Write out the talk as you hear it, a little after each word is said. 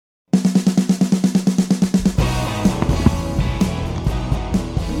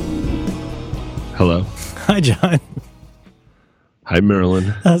Hello. Hi, John. Hi, Marilyn.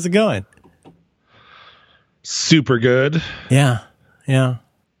 How's it going? Super good. Yeah.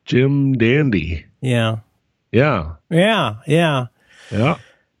 Jim Dandy. Yeah. Yeah. Yep.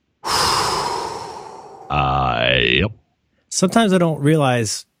 Sometimes I don't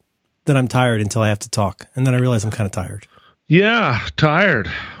realize that I'm tired until I have to talk, and then I realize I'm kind of tired. Yeah, tired.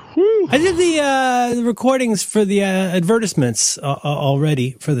 Whew. I did the recordings for the advertisements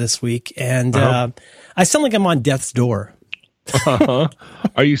already for this week, and I sound like I'm on death's door. Are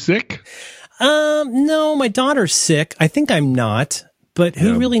you sick? No, my daughter's sick. I think I'm not, but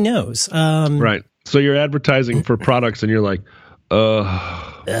who really knows? Right. So you're advertising for products, and you're like,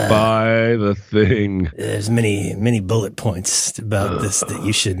 buy the thing. There's many bullet points about this that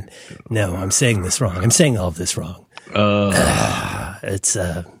you should know. I'm saying this wrong. I'm saying all of this wrong.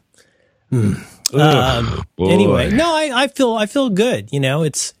 Anyway, no, I feel good. You know,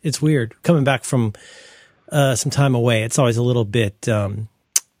 it's weird coming back from some time away. It's always a little bit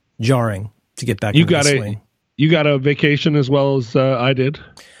jarring to get back into the swing. You got a vacation as well as I did.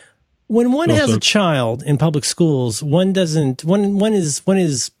 When one has a child in public schools, one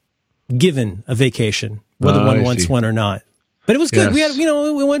is given a vacation, whether one wants one or not. But it was good. Yes.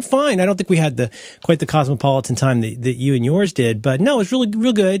 We went fine. I don't think we had quite the cosmopolitan time that you and yours did, but no, it was really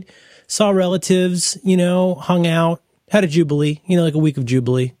real good. Saw relatives, hung out, had a Jubilee, like a week of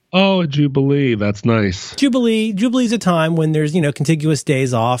Jubilee. Oh, a Jubilee. That's nice. Jubilee's a time when there's, contiguous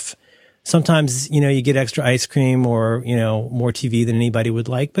days off. Sometimes, you get extra ice cream or, more TV than anybody would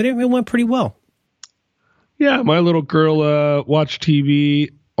like, but it went pretty well. Yeah, my little girl watched TV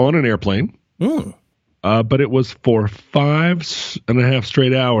on an airplane, but it was for 5.5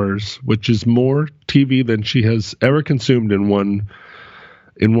 straight hours, which is more TV than she has ever consumed in one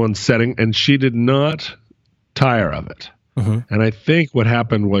setting, and she did not tire of it. Mm-hmm. And I think what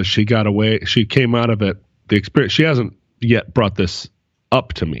happened was she came out of it, the experience. She hasn't yet brought this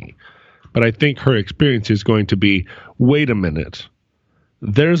up to me. But I think her experience is going to be, wait a minute,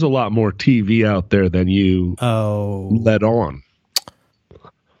 there's a lot more TV out there than you let on.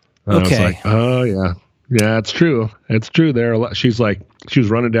 And okay. I was like, oh, yeah. Yeah, it's true. It's true. She was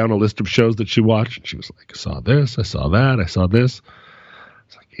running down a list of shows that she watched. And she was like, I saw this, I saw that, I saw this.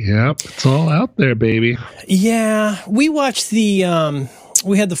 It's like, yep, it's all out there, baby. Yeah, we watched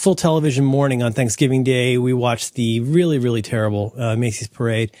we had the full television morning on Thanksgiving Day. We watched the really, really terrible Macy's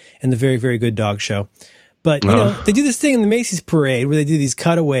Parade and the very, very good Dog Show. But, they do this thing in the Macy's Parade where they do these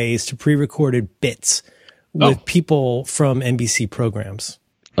cutaways to pre-recorded bits with people from NBC programs.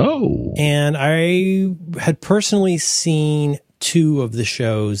 Oh. And I had personally seen 2 of the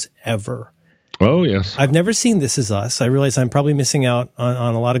shows ever. Oh, yes. I've never seen This Is Us. I realize I'm probably missing out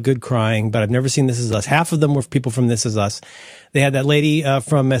on a lot of good crying, but I've never seen This Is Us. Half of them were people from This Is Us. They had that lady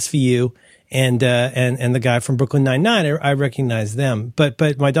from SVU and the guy from Brooklyn Nine-Nine. I recognize them, but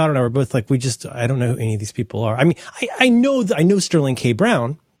my daughter and I were both like, I don't know who any of these people are. I mean, I know Sterling K.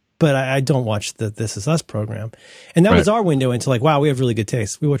 Brown, but I don't watch the This Is Us program. And that was our window into like, wow, we have really good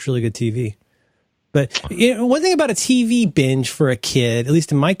taste. We watch really good TV. But one thing about a TV binge for a kid, at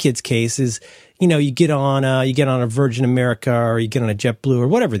least in my kid's case, is you get on a Virgin America or you get on a JetBlue or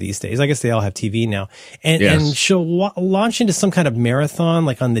whatever these days. I guess they all have TV now, and she'll launch into some kind of marathon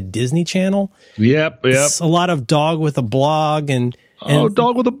like on the Disney Channel. Yep. It's a lot of Dog with a Blog and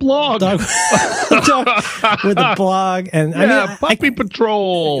Dog with a Blog. Dog with a Blog and Puppy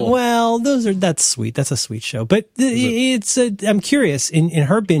Patrol. Well, that's sweet. That's a sweet show. But I'm curious in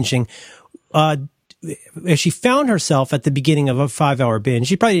her binging. As she found herself at the beginning of a 5-hour binge,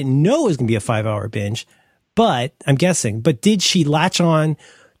 she probably didn't know it was going to be a 5-hour binge, but I'm guessing. But did she latch on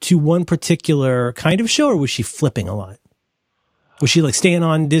to one particular kind of show, or was she flipping a lot? Was she like staying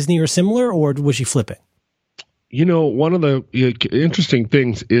on Disney or similar, or was she flipping? One of the interesting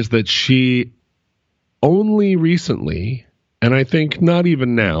things is that she only recently, and I think not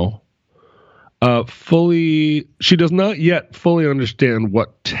even now, she does not yet fully understand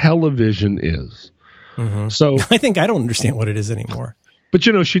what television is. Mm-hmm. So I think I don't understand what it is anymore. But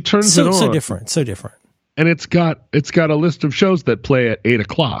she turns it on. So different. And it's got a list of shows that play at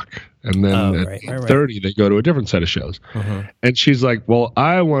 8:00, and then at 8:30 they go to a different set of shows. Mm-hmm. And she's like, "Well,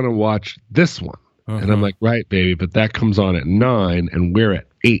 I want to watch this one," and I'm like, "Right, baby, but that comes on at 9, and we're at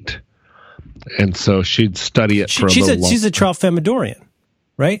 8." And so she'd study it for a little while. She's a Tralfamadorian,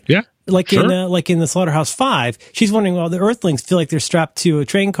 right? Yeah. Like in the Slaughterhouse 5, she's wondering, well, the Earthlings feel like they're strapped to a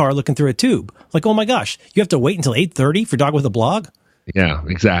train car looking through a tube. Like, oh my gosh, you have to wait until 8:30 for Dog with a Blog? Yeah,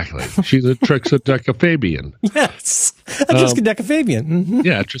 exactly. She's a Triskaidekaphobia. Yes, a Triskaidekaphobia. Mm-hmm.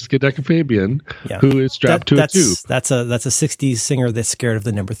 Yeah, Triskaidekaphobia, who is strapped to a tube. That's a 60s singer that's scared of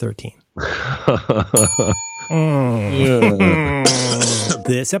the number 13.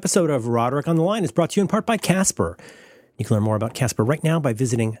 This episode of Roderick on the Line is brought to you in part by Casper. You can learn more about Casper right now by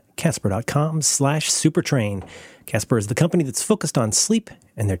visiting casper.com/supertrain. Casper is the company that's focused on sleep,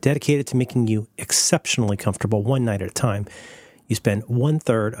 and they're dedicated to making you exceptionally comfortable one night at a time. You spend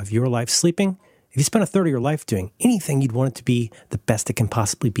 1/3 of your life sleeping. If you spend 1/3 of your life doing anything, you'd want it to be the best it can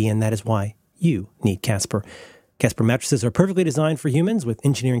possibly be, and that is why you need Casper. Casper mattresses are perfectly designed for humans with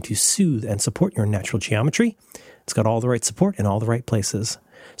engineering to soothe and support your natural geometry. It's got all the right support in all the right places.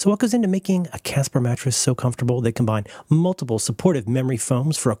 So what goes into making a Casper mattress so comfortable? They combine multiple supportive memory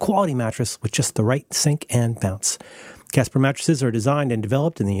foams for a quality mattress with just the right sink and bounce. Casper mattresses are designed and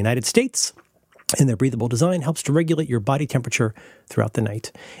developed in the United States, and their breathable design helps to regulate your body temperature throughout the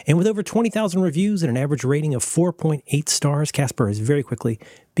night. And with over 20,000 reviews and an average rating of 4.8 stars, Casper is very quickly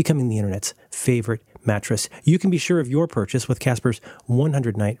becoming the internet's favorite mattress. You can be sure of your purchase with Casper's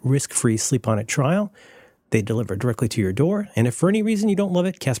 100-night risk-free Sleep On It trial. They deliver directly to your door, and if for any reason you don't love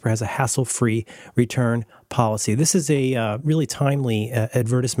it, Casper has a hassle-free return policy. This is a really timely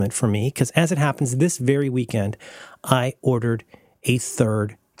advertisement for me, because as it happens, this very weekend, I ordered a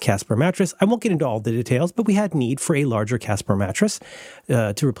third Casper mattress. I won't get into all the details, but we had need for a larger Casper mattress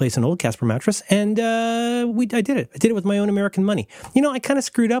to replace an old Casper mattress, and I did it. I did it with my own American money. You know, I kind of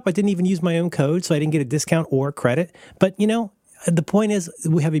screwed up. I didn't even use my own code, so I didn't get a discount or credit, but you know, the point is,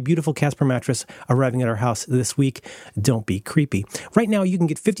 we have a beautiful Casper mattress arriving at our house this week. Don't be creepy. Right now, you can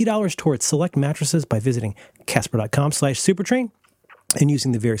get $50 towards select mattresses by visiting casper.com/supertrain and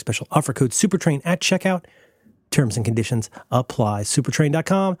using the very special offer code SUPERTRAIN at checkout. Terms and conditions apply.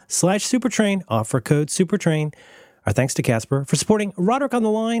 Supertrain.com/supertrain. Offer code SUPERTRAIN. Our thanks to Casper for supporting Roderick on the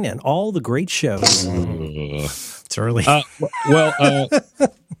Line and all the great shows. It's early.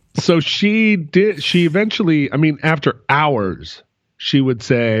 So she eventually, I mean, after hours, she would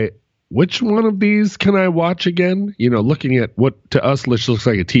say, which one of these can I watch again? You know, looking at what to us looks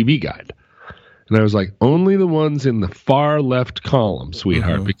like a TV guide. And I was like, only the ones in the far left column,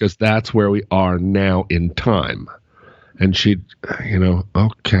 sweetheart, because that's where we are now in time. And she'd, you know,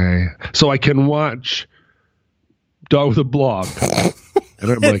 okay. So I can watch Dog with a Blog.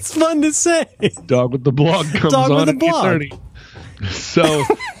 And I'm it's fun to say. Dog with the Blog comes on at 8:30.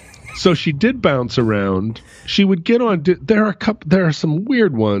 So she did bounce around. She would get on. There are some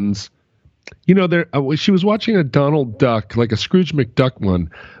weird ones. You know, she was watching a Donald Duck, like a Scrooge McDuck one,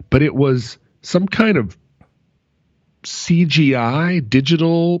 but it was some kind of CGI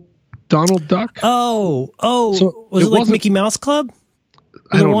digital Donald Duck. So was it like Mickey Mouse Club?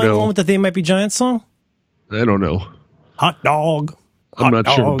 I don't know. The one with the They Might Be Giants song? I don't know. Hot dog. I'm not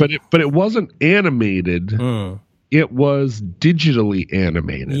sure, but it wasn't animated. It was digitally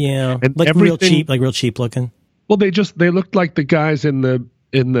animated. Yeah, and like real cheap looking. Well, they looked like the guys in the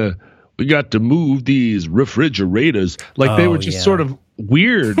we got to move these refrigerators. Like they were just sort of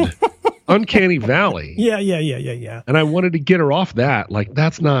weird, uncanny valley. Yeah. And I wanted to get her off that. Like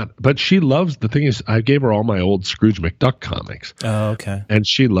that's not. But she loves. The thing is, I gave her all my old Scrooge McDuck comics. Oh, okay. And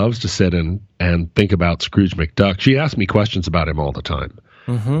she loves to sit and think about Scrooge McDuck. She asks me questions about him all the time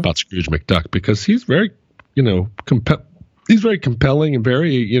about Scrooge McDuck because he's very. You know, he's very compelling and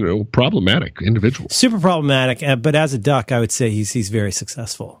very, you know, problematic individual. Super problematic, but as a duck, I would say he's very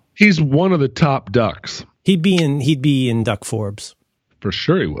successful. He's one of the top ducks. He'd be in Duck Forbes for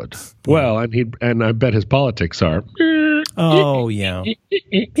sure. He would. Well, and I bet his politics are. Oh yeah,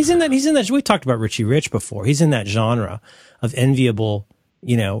 he's in that. We talked about Richie Rich before. He's in that genre of enviable,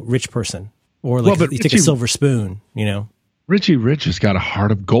 you know, rich person, or like you take a silver spoon, you know. Richie Rich has got a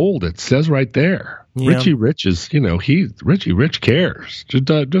heart of gold. It says right there. Yeah. Richie Rich is, you know, Richie Rich cares.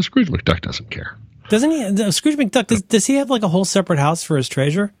 Just Scrooge McDuck doesn't care. Doesn't he? Scrooge McDuck, does he have like a whole separate house for his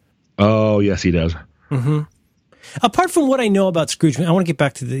treasure? Oh, yes, he does. Apart from what I know about Scrooge, I want to get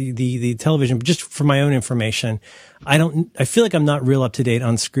back to the television, but just for my own information, I feel like I'm not real up to date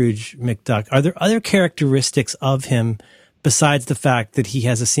on Scrooge McDuck. Are there other characteristics of him besides the fact that he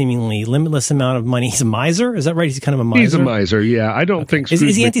has a seemingly limitless amount of money? He's a miser? Is that right? He's kind of a miser? He's a miser, yeah. I don't think Is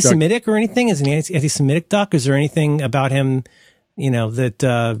he anti-Semitic or anything? Is he an anti-Semitic duck? Is there anything about him, you know,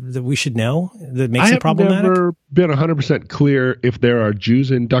 that we should know that makes him problematic? I have never been 100% clear if there are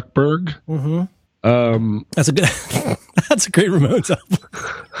Jews in Duckburg. That's a good. That's a great Ramones album.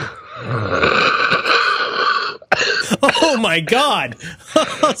 Oh my God!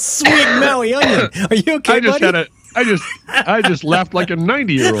 Sweet Maui onion. Are you okay, buddy? I just laughed like a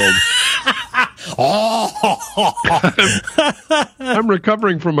 90-year-old. I'm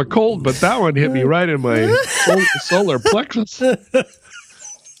recovering from a cold, but that one hit me right in my solar plexus.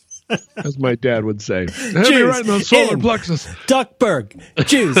 as my dad would say. Hit me right in the solar plexus. Duckburg.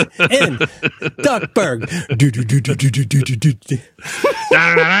 Jews in Duckburg.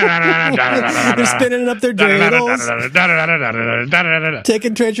 They're spinning up their dreidels.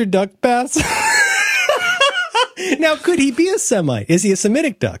 Taking treasure duck baths. Now, could he be a Semite? Is he a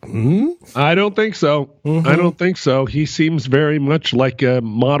Semitic duck? I don't think so. I don't think so. He seems very much like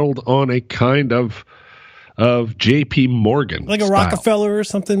modeled on a kind of J.P. Morgan, like a style. Rockefeller or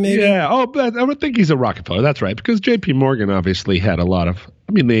something, maybe. Yeah. Oh, but I would think he's a Rockefeller. That's right, because J.P. Morgan obviously had a lot of.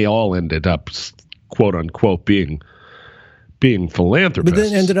 I mean, they all ended up, quote unquote, being philanthropists. But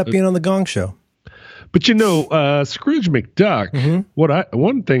then ended up being on the Gong Show. But Scrooge McDuck.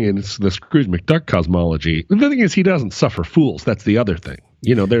 One thing in the Scrooge McDuck cosmology. The thing is, he doesn't suffer fools. That's the other thing.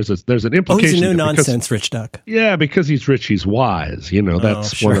 There's an implication. Oh, he's a no-nonsense rich duck. Yeah, because he's rich, he's wise.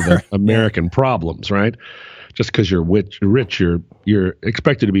 That's one of the American problems, right? Just because you're rich, you're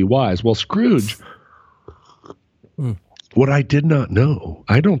expected to be wise. Well, Scrooge. What I did not know,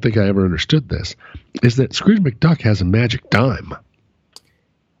 I don't think I ever understood this, is that Scrooge McDuck has a magic dime.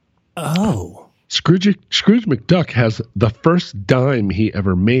 Oh. Scrooge McDuck has the first dime he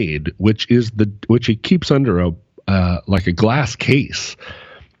ever made, which he keeps under a glass case,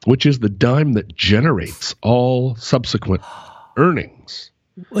 which is the dime that generates all subsequent earnings.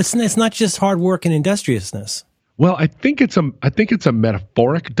 It's not just hard work and industriousness. Well, I think it's a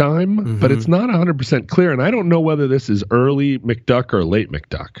metaphoric dime, but it's not 100% clear, and I don't know whether this is early McDuck or late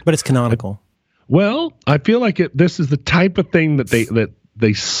McDuck. But it's canonical. I feel like this is the type of thing that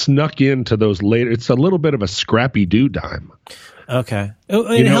they snuck into those later. It's a little bit of a Scrappy-Doo dime. Okay.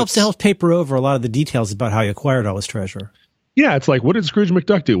 It helps paper over a lot of the details about how he acquired all his treasure. Yeah, it's like, what did Scrooge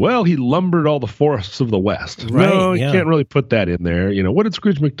McDuck do? Well, he lumbered all the forests of the West. Right, no, you can't really put that in there. What did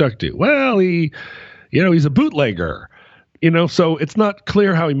Scrooge McDuck do? Well, he's a bootlegger. So it's not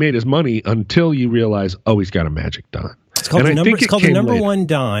clear how he made his money until you realize, he's got a magic dime. It's called the number one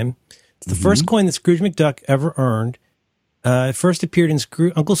dime. It's the first coin that Scrooge McDuck ever earned. It first appeared in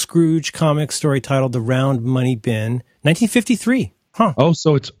Uncle Scrooge comic story titled The Round Money Bin, 1953. Huh. Oh,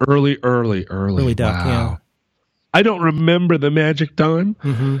 so it's early. Early duck, yeah. I don't remember the magic dime.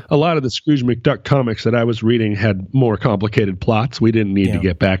 A lot of the Scrooge McDuck comics that I was reading had more complicated plots. We didn't need to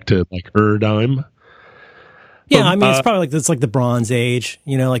get back to like dime. Yeah, it's probably it's like the Bronze Age.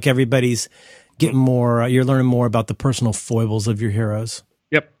 Like everybody's getting more. You're learning more about the personal foibles of your heroes.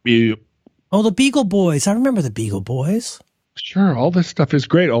 Yep. Oh, the Beagle Boys! I remember the Beagle Boys. Sure, all this stuff is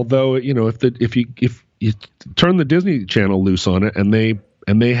great. Although if you turn the Disney Channel loose on it, and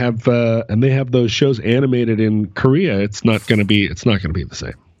they have those shows animated in Korea, it's not going to be the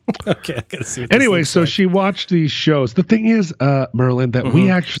same. Okay, I gotta see. Anyway, so she watched these shows. The thing is, Merlin, that we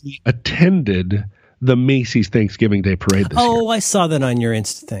actually attended the Macy's Thanksgiving Day Parade this year. Oh, I saw that on your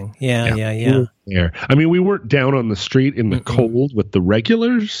Insta thing. Yeah. There. I mean, we weren't down on the street in the cold with the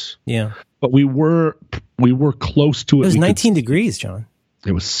regulars. Yeah. But we were close to it. It was 19 degrees, John.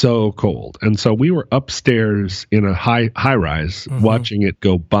 It was so cold. And so we were upstairs in a high rise watching it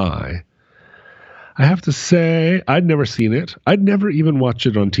go by. I have to say, I'd never seen it. I'd never even watched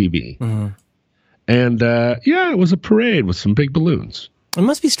it on TV. And it was a parade with some big balloons. It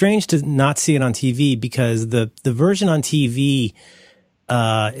must be strange to not see it on TV because the version on TV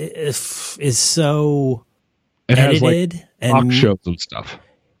is so edited has talk shows and stuff.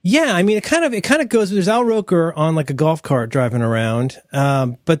 Yeah, I mean it kind of goes. There's Al Roker on like a golf cart driving around,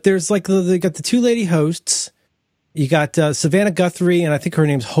 but there's like they got the two lady hosts. You got Savannah Guthrie, and I think her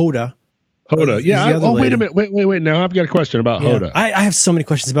name's Hoda. Hoda, yeah. Wait a minute. Wait. Now I've got a question about Hoda. I have so many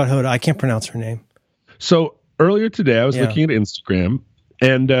questions about Hoda. I can't pronounce her name. So earlier today, I was looking at Instagram,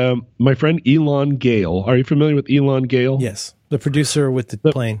 and my friend Elon Gale. Are you familiar with Elon Gale? Yes, the producer with the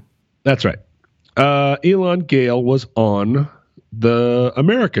plane. That's right. Elon Gale was on the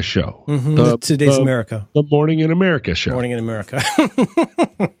America show. Today's America. The Morning in America show. Morning in America.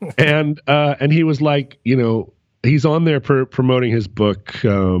 and he was like, he's on there promoting his book,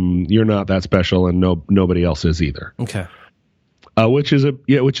 You're Not That Special, and nobody else is either. Okay. Which is a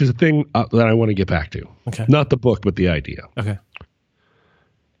thing that I want to get back to. Okay. Not the book, but the idea. Okay.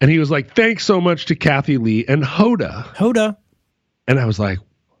 And he was like, thanks so much to Kathy Lee and Hoda. And I was like,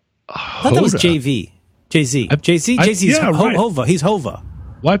 I thought that was JV. Jay-Z. Jay-Z's Hova. He's Hova.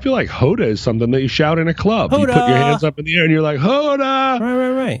 Well, I feel like Hoda is something that you shout in a club. Hoda! You put your hands up in the air and you're like,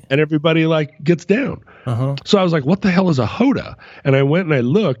 Hoda! Right. And everybody like gets down. So I was like, what the hell is a Hoda? And I went and I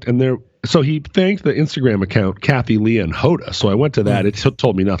looked, and so he thanked the Instagram account Kathy Lee and Hoda. So I went to that. It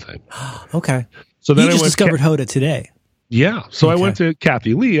told me nothing. Okay. So then you just discovered Hoda today. Yeah. So I went to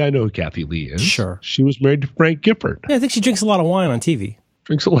Kathy Lee. I know who Kathy Lee is. Sure. She was married to Frank Gifford. Yeah, I think she drinks a lot of wine on TV.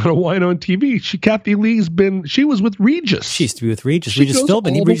 Drinks a lot of wine on TV. Kathy Lee's she was with Regis. She used to be with Regis. Regis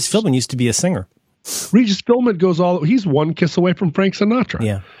Philbin. Regis Philbin used to be a singer. Regis Philbin he's one kiss away from Frank Sinatra.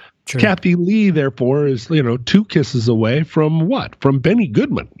 Yeah. True. Kathy Lee, therefore, is, two kisses away from what? From Benny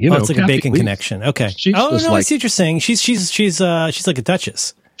Goodman. It's like Kathy a bacon connection. Okay. I see what you're saying. She's like a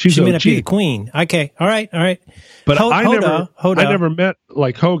duchess. She may not be the queen. Okay. All right. But I never met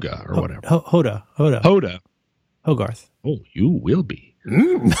like Hoga or whatever. Hoda. Hogarth. Oh, you will be.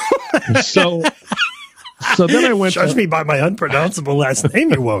 So then I went. Judge me by my unpronounceable last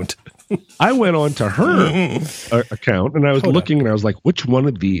name. You won't. I went on to her account and I was looking and I was like, which one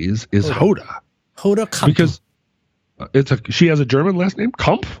of these is Hoda? Hoda Kampf. Because she has a German last name,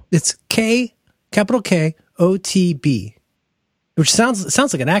 Kampf? It's capital K, OTB, which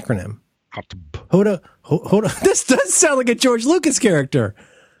sounds like an acronym. Hoda. This does sound like a George Lucas character.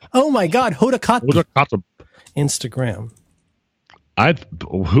 Oh my God, Hoda Kotb. Instagram.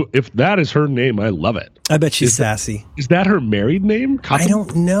 If that is her name, I love it. I bet she's sassy. Is that her married name? I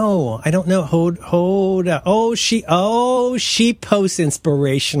don't know. Hoda. Oh, she posts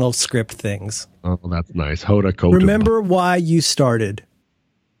inspirational script things. Oh, that's nice. Hoda Kotb. Remember why you started.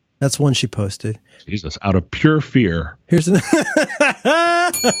 That's one she posted. Jesus, out of pure fear. Here's This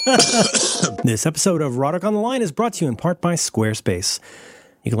episode of Roderick on the Line is brought to you in part by Squarespace.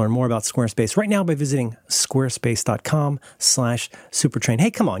 You can learn more about Squarespace right now by visiting squarespace.com/supertrain. Hey,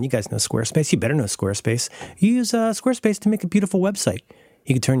 come on. You guys know Squarespace. You better know Squarespace. You use Squarespace to make a beautiful website.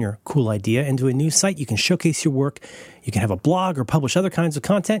 You can turn your cool idea into a new site. You can showcase your work. You can have a blog or publish other kinds of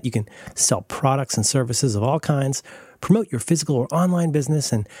content. You can sell products and services of all kinds, promote your physical or online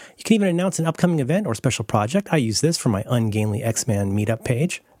business, and you can even announce an upcoming event or special project. I use this for my Ungainly X-Man meetup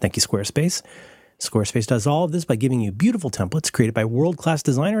page. Thank you, Squarespace. Squarespace does all of this by giving you beautiful templates created by world-class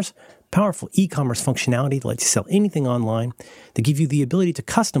designers, powerful e-commerce functionality that lets you sell anything online. They give you the ability to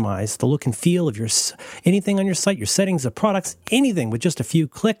customize the look and feel of anything on your site, your settings, the products, anything with just a few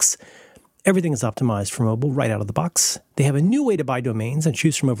clicks. Everything is optimized for mobile right out of the box. They have a new way to buy domains and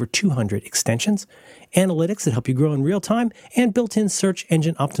choose from over 200 extensions, analytics that help you grow in real time, and built-in search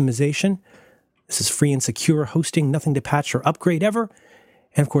engine optimization. This is free and secure hosting, nothing to patch or upgrade ever.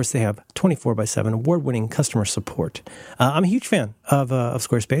 And, of course, they have 24/7 award-winning customer support. I'm a huge fan of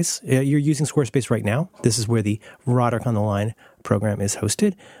Squarespace. You're using Squarespace right now. This is where the Roderick on the Line program is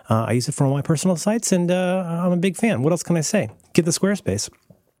hosted. I use it for all my personal sites, and I'm a big fan. What else can I say? Get the Squarespace.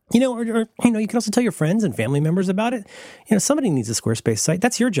 Or you can also tell your friends and family members about it. Somebody needs a Squarespace site.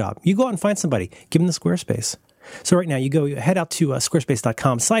 That's your job. You go out and find somebody. Give them the Squarespace. So right now, you head out to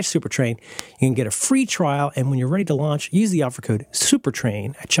squarespace.com/supertrain. You can get a free trial, and when you're ready to launch, use the offer code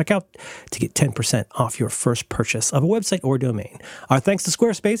SUPERTRAIN at checkout to get 10% off your first purchase of a website or domain. Our thanks to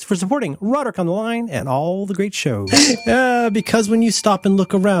Squarespace for supporting Roderick on the Line and all the great shows. Because when you stop and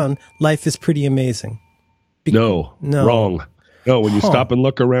look around, life is pretty amazing. No, wrong. No, when you stop and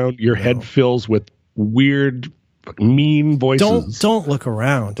look around, your head fills with weird, mean voices. Don't look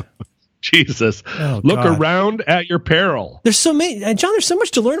around. Jesus. Look around at your peril. There's so many. John, there's so much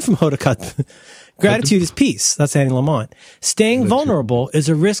to learn from Hoda Kotb. Gratitude is peace. That's Annie Lamont. Staying vulnerable is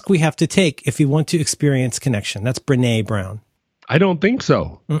a risk we have to take if we want to experience connection. That's Brene Brown. I don't think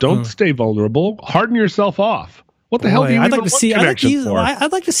so. Don't stay vulnerable. Harden yourself off. What the hell do you even want connection for?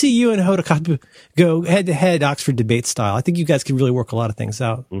 I'd like to see you and Hoda Kotb go head-to-head Oxford debate style. I think you guys could really work a lot of things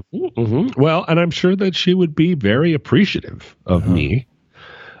out. Well, and I'm sure that she would be very appreciative of me.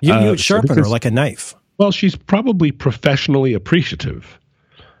 You would sharpen her like a knife. Well, she's probably professionally appreciative.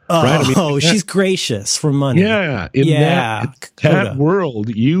 Right? She's gracious for money. Yeah. In that world,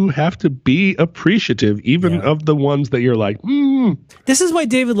 you have to be appreciative even of the ones that you're like, This is why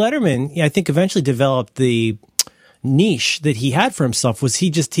David Letterman, I think, eventually developed the niche that he had for himself. Was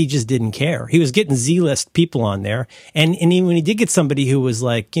he just didn't care. He was getting Z-list people on there, and even when he did get somebody who was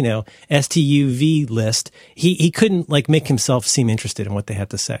like, STUV list, he couldn't make himself seem interested in what they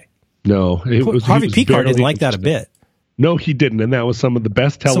had to say. No, Harvey Pekar didn't like that a bit. No, he didn't, and that was some of the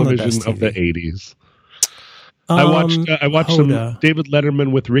best television of the 80s. I watched some David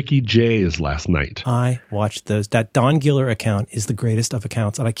Letterman with Ricky Jay's last night. I watched those. That Don Giller account is the greatest of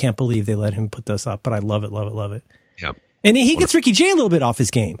accounts, and I can't believe they let him put those up, but I love it, love it, love it. Yep. And he gets Ricky Jay a little bit off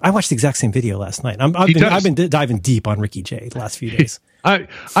his game. I watched the exact same video last night. I've been diving deep on Ricky Jay the last few days. I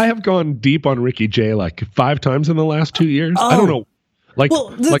have gone deep on Ricky Jay 5 times in the last 2 years. I don't know.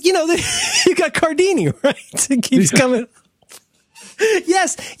 You got Cardini, right? It keeps coming.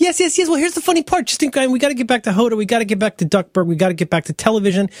 Yes, Yes. Well, here's the funny part. Just think, we got to get back to Hoda. We got to get back to Duckburg. We got to get back to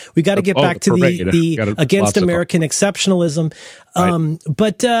television. We got to get back to the against American exceptionalism.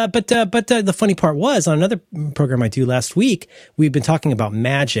 But the funny part was, on another program I do last week, we've been talking about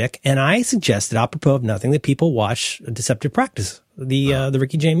magic, and I suggested, apropos of nothing, that people watch Deceptive Practice, the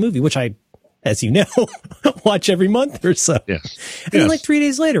Ricky Jane movie, which I, as you know, watch every month or so. Yes. And then like 3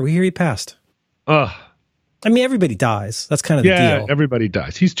 days later, we hear he passed. I mean, everybody dies. That's kind of the deal. Yeah, everybody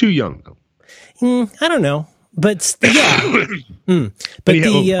dies. He's too young, though. I don't know. But yeah. But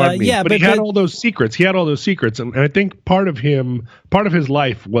he had all those secrets. He had all those secrets. And I think part of his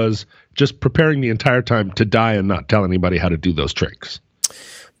life was just preparing the entire time to die and not tell anybody how to do those tricks.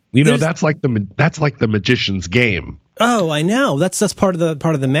 You know, that's like the magician's game. Oh, I know. That's part of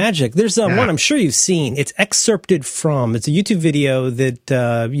the magic. There's one I'm sure you've seen. It's excerpted from. It's a YouTube video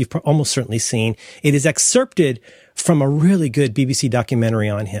that you've almost certainly seen. It is excerpted from a really good BBC documentary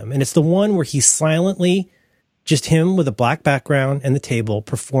on him, and it's the one where he silently, just him with a black background and the table,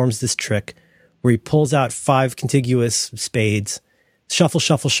 performs this trick where he pulls out 5 contiguous spades,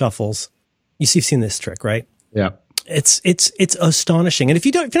 shuffles. You've seen this trick, right? Yeah. It's astonishing. And if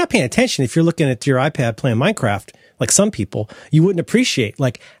you're not paying attention, if you're looking at your iPad playing Minecraft, like some people, you wouldn't appreciate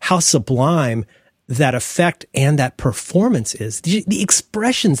like how sublime that effect and that performance is. The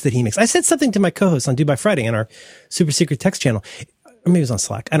expressions that he makes. I said something to my co-host on Dubai Friday on our super secret text channel. Or maybe it was on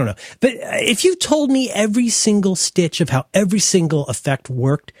Slack. I don't know. But if you told me every single stitch of how every single effect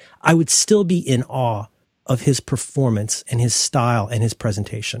worked, I would still be in awe of his performance and his style and his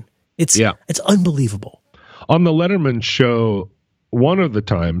presentation. It's unbelievable. On the Letterman show, one of the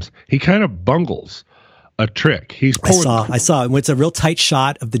times, he kind of bungles a trick. He's pulling. I saw it. It's a real tight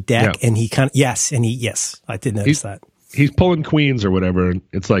shot of the deck, and he kind of, I did notice that. He's pulling queens or whatever, and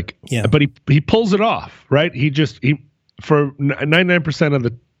it's like, but he pulls it off, right? For 99% of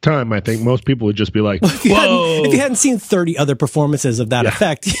the time, I think most people would just be like, whoa. If you hadn't seen 30 other performances of that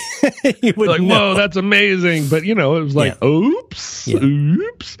effect, you would like, whoa, that's amazing. But, it was like, oops.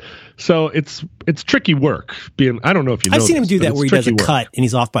 So it's tricky work. I don't know if you know. I've seen him do that where he does a cut and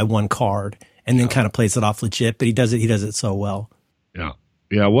he's off by one card and then kind of plays it off legit, but he does it so well. Yeah.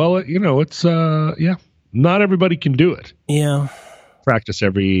 Yeah. Well, it's, not everybody can do it. Yeah. Practice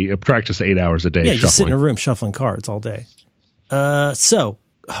 8 hours a day. Yeah, just sit in a room shuffling cards all day. So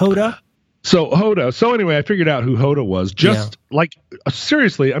Hoda. So anyway, I figured out who Hoda was. Like,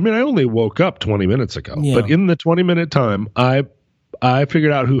 seriously, I mean, I only woke up 20 minutes ago, but in the 20-minute time, I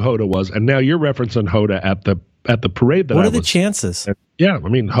figured out who Hoda was, and now you're referencing Hoda at the parade that What are the chances? Yeah, I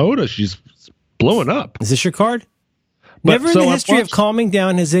mean, Hoda, she's blowing up. Is this your card? Never in the history of calming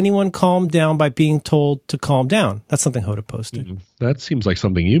down has anyone calmed down by being told to calm down. That's something Hoda posted. Mm-hmm. That seems like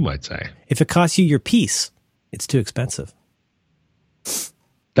something you might say. If it costs you your peace, it's too expensive.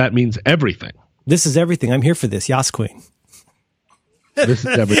 That means everything. This is everything. I'm here for this, Yas Queen. This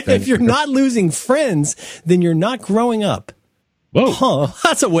is everything. If you're not losing friends, then you're not growing up. Whoa. Huh,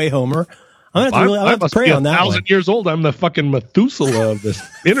 that's a way, Homer. I'm going to have to pray on that 1,000 years old. I'm the fucking Methuselah of this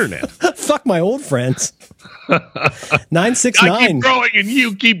internet. Fuck my old friends. 969. I keep growing and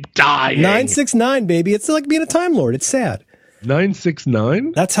you keep dying. 969, baby. It's like being a Time Lord. It's sad.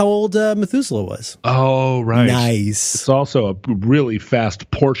 969? That's how old Methuselah was. Oh, right. Nice. It's also a really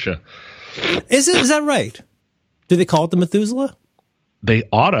fast Porsche. Is that right? Do they call it the Methuselah? They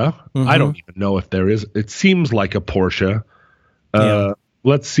oughta. Mm-hmm. I don't even know if there is. It seems like a Porsche.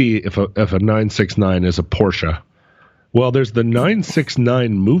 Let's see if a 969 is a Porsche. Well, there's the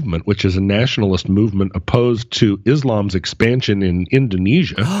 969 movement, which is a nationalist movement opposed to Islam's expansion in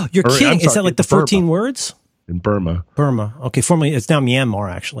Indonesia. You're kidding. Is that like the 14 words? In Burma. Okay, formerly, it's now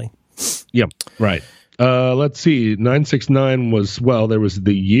Myanmar, actually. Yep, right. Let's see. 969 there was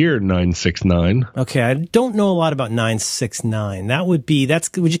the year 969. Okay, I don't know a lot about 969. Would you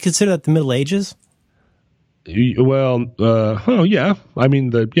consider that the Middle Ages? Well, yeah. I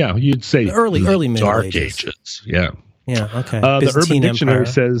mean, you'd say the early Middle Dark Ages. Yeah. Yeah, okay. The Urban Dictionary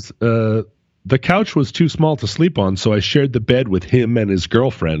says, the couch was too small to sleep on, so I shared the bed with him and his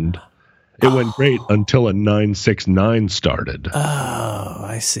girlfriend. It went great until a 969 started. Oh,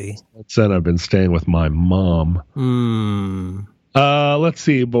 I see. Then I've been staying with my mom. Let's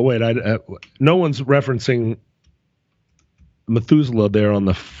see, but wait, no one's referencing Methuselah there on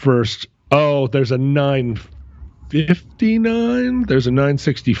the first. Oh, there's a 959. There's a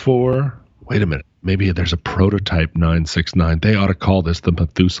 964. Wait a minute. Maybe there's a prototype 969. They ought to call this the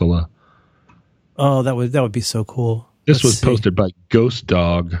Methuselah. Oh, that would be so cool. This was posted by Ghost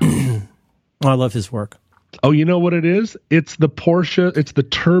Dog. Oh, I love his work. Oh, you know what it is? It's the Porsche. It's the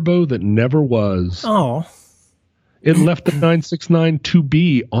turbo that never was. Oh. It left the 969 to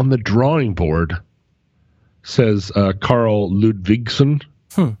be on the drawing board, says Carl Ludvigsen.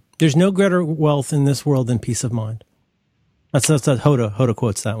 There's no greater wealth in this world than peace of mind. That's Hoda. Hoda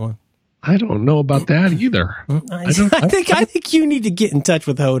quotes that one. I don't know about that either. I think you need to get in touch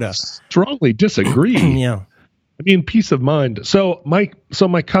with Hoda. Strongly disagree. Yeah. I mean, peace of mind. So my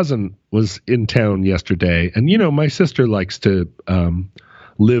cousin was in town yesterday, and my sister likes to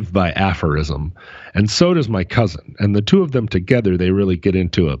live by aphorism, and so does my cousin. And the two of them together, they really get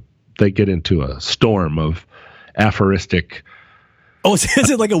into a storm of aphoristic. Oh, is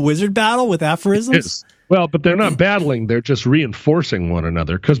it like a wizard battle with aphorisms? Well, but they're not battling; they're just reinforcing one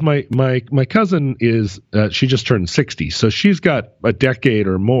another. Because my cousin is she just turned 60, so she's got a decade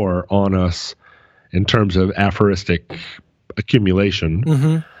or more on us in terms of aphoristic accumulation.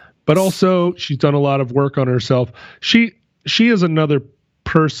 Mm-hmm. But also, she's done a lot of work on herself. She is another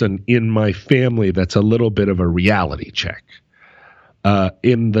person in my family that's a little bit of a reality check,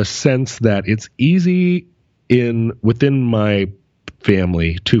 in the sense that it's easy within my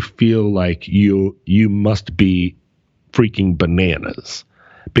family to feel like you must be freaking bananas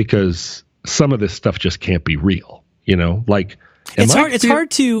because some of this stuff just can't be real, like it's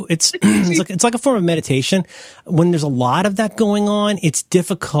like a form of meditation. When there's a lot of that going on, it's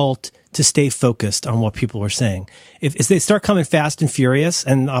difficult to stay focused on what people are saying. If they start coming fast and furious,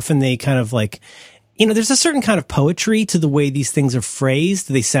 and often they kind of like, there's a certain kind of poetry to the way these things are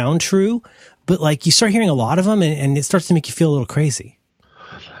phrased. They sound true, but like you start hearing a lot of them and it starts to make you feel a little crazy.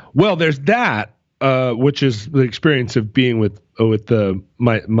 Well, there's that, which is the experience of being with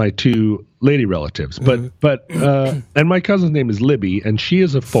my two lady relatives. But and my cousin's name is Libby, and she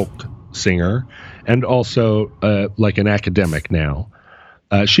is a folk singer and also like an academic now.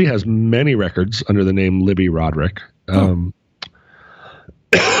 She has many records under the name Libby Roderick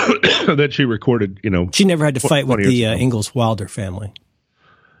that she recorded. She never had to fight with the Ingalls Wilder family.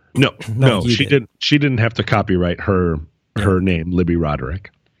 No, she didn't. She didn't have to copyright her name, Libby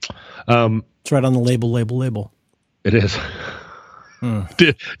Roderick. It's right on the label. It is.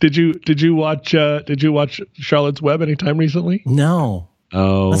 Did you watch Charlotte's Web anytime recently? No.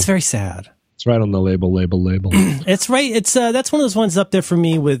 Oh, that's very sad. It's right on the label. It's right. It's that's one of those ones up there for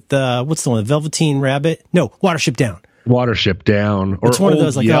me with what's the one? Velveteen Rabbit? No, Watership Down. Watership Down. Or it's one of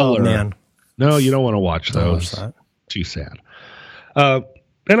those like Yeller. Oh man. No, you don't want to watch those. Too sad. So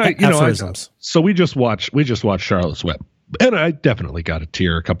we just watched Charlotte's Web. And I definitely got a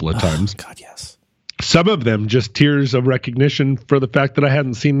tear a couple of times. God, yes. Some of them just tears of recognition for the fact that I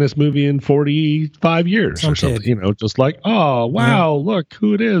hadn't seen this movie in 45 years or something. Just like, oh, wow, look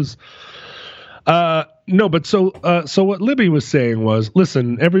who it is. No, but so what Libby was saying was,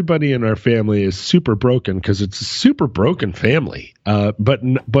 listen, everybody in our family is super broken because it's a super broken family.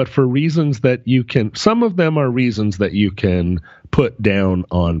 But for reasons that some of them are reasons that you can put down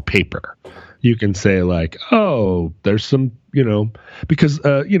on paper. You can say like, oh, there's some, because,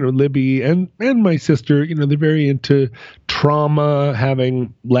 Libby and my sister, they're very into trauma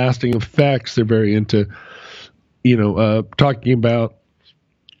having lasting effects. They're very into, talking about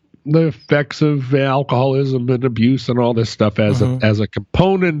the effects of alcoholism and abuse and all this stuff as a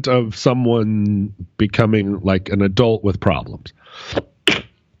component of someone becoming like an adult with problems.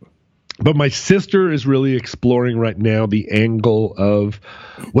 But my sister is really exploring right now the angle of,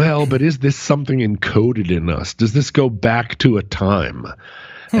 well, but is this something encoded in us? Does this go back to a time?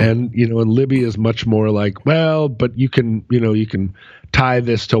 And, and Libby is much more like, well, but you can tie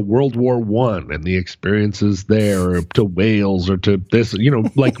this to World War I and the experiences there, or to Wales, or to this,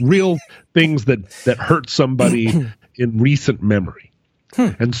 like real things that hurt somebody in recent memory.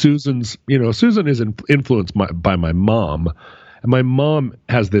 And Susan is influenced by my mom. And my mom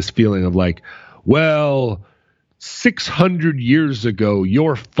has this feeling of like, well, 600 years ago,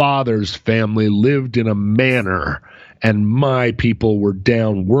 your father's family lived in a manor and my people were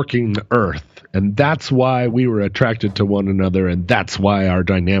down working the earth. And that's why we were attracted to one another. And that's why our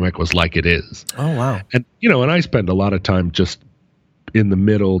dynamic was like it is. Oh, wow. And, and I spend a lot of time just in the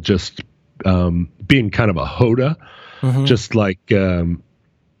middle, just being kind of a Hoda, just like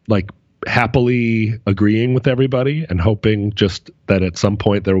happily agreeing with everybody and hoping just that at some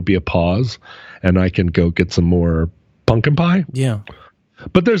point there will be a pause and I can go get some more pumpkin pie. Yeah.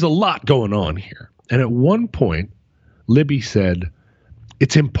 But there's a lot going on here. And at one point, Libby said,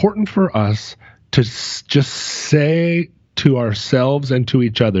 it's important for us to just say to ourselves and to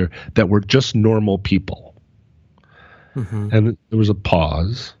each other that we're just normal people. And there was a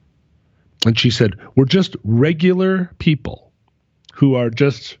pause. And she said, we're just regular people who are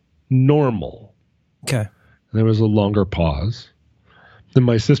just normal. Okay. And there was a longer pause. Then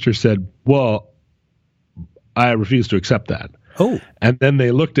my sister said, well, I refuse to accept that. Oh. And then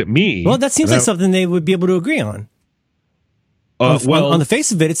they looked at me. Well, that seems like something they would be able to agree on. On the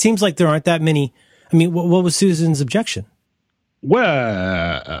face of it, it seems like there aren't that many. I mean, what was Susan's objection?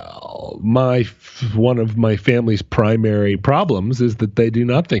 Well, one of my family's primary problems is that they do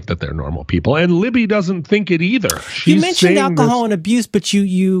not think that they're normal people, and Libby doesn't think it either. You mentioned alcohol and abuse, but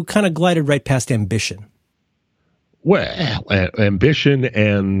you kind of glided right past ambition. Well, ambition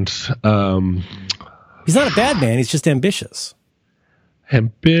and he's not a bad man. He's just ambitious.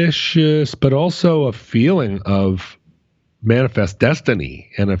 Ambitious, but also a feeling of manifest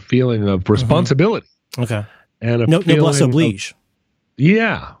destiny and a feeling of responsibility. Okay. And noblesse oblige.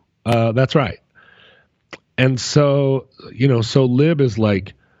 Yeah, that's right. And so, so Lib is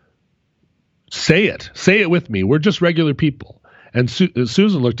like, say it with me. We're just regular people. And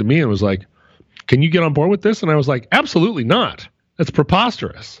Susan looked at me and was like, can you get on board with this? And I was like, absolutely not. That's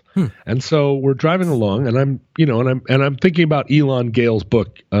preposterous. And so we're driving along, and I'm thinking about Elon Gale's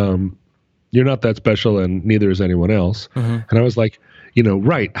book, You're Not That Special and Neither Is Anyone Else. And I was like,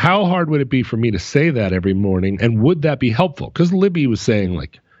 right, how hard would it be for me to say that every morning, and would that be helpful? Because Libby was saying,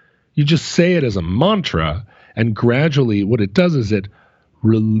 like, you just say it as a mantra, and gradually what it does is it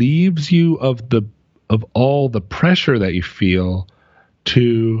relieves you of all the pressure that you feel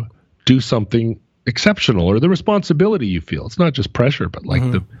to do something exceptional, or the responsibility you feel. It's not just pressure, but like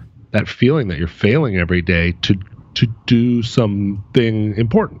that feeling that you're failing every day to do something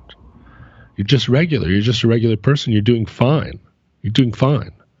important. You're just regular. You're just a regular person. You're doing fine. You're doing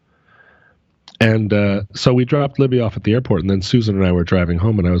fine. And so we dropped Libby off at the airport, and then Susan and I were driving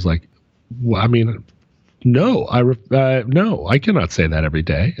home, and I was like, well, I mean, no, I cannot say that every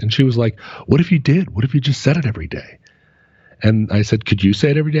day. And she was like, what if you did? What if you just said it every day? And I said, could you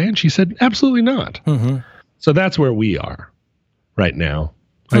say it every day? And she said, absolutely not. So that's where we are right now.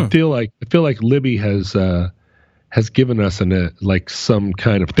 I feel like Libby has given us some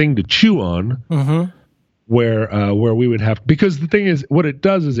kind of thing to chew on, where we would have, because the thing is, what it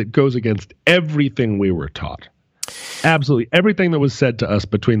does is it goes against everything we were taught. Absolutely everything that was said to us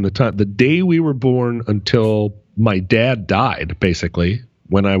between the day we were born until my dad died, basically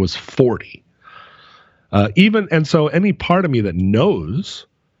when I was 40. And so any part of me that knows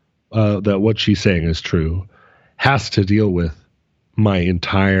that what she's saying is true has to deal with my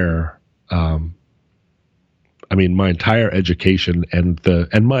entire education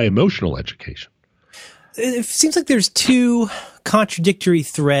and my emotional education. It seems like there's two contradictory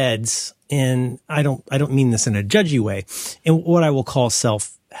threads, and I don't mean this in a judgy way, in what I will call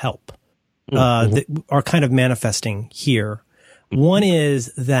self-help that are kind of manifesting here. One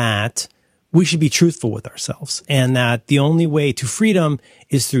is that we should be truthful with ourselves, and that the only way to freedom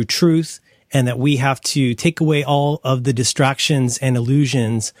is through truth, and that we have to take away all of the distractions and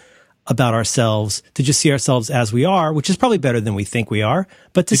illusions about ourselves to just see ourselves as we are, which is probably better than we think we are.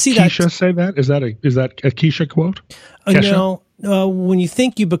 But to see that, Keisha say that? Is that a Keisha quote? No. When you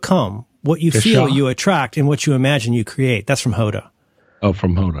think, you become. What you feel, you attract, and what you imagine, you create. That's from Hoda. Oh,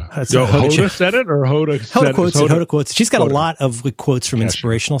 from Hoda. Hoda said it, or Hoda said it? Hoda quotes. She's got a lot of quotes from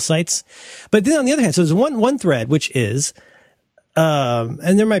inspirational sites. But then on the other hand, so there's one thread, which is,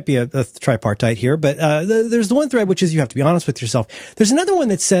 and there might be a tripartite here, but there's the one thread, which is you have to be honest with yourself. There's another one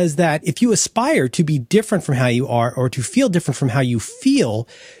that says that if you aspire to be different from how you are, or to feel different from how you feel,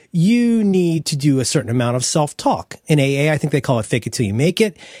 you need to do a certain amount of self-talk. In AA, I think they call it fake it till you make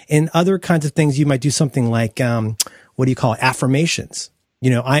it. In other kinds of things, you might do something like, what do you call it? Affirmations.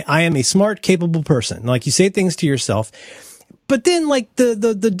 I am a smart, capable person. Like, you say things to yourself. But then, like,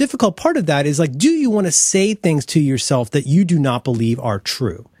 the difficult part of that is, like, do you want to say things to yourself that you do not believe are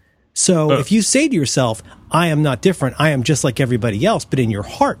true? So if you say to yourself, I am not different, I am just like everybody else, but in your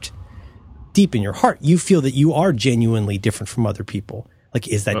heart, deep in your heart, you feel that you are genuinely different from other people. Like,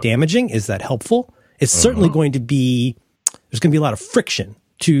 is that damaging? Is that helpful? It's certainly there's going to be a lot of friction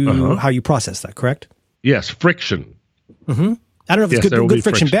to how you process that, correct? Yes, friction. I don't know if it's good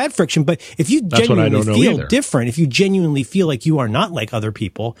friction, bad friction, but if you genuinely feel different, if you genuinely feel like you are not like other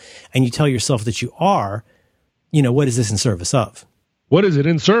people, and you tell yourself that you are, what is this in service of? What is it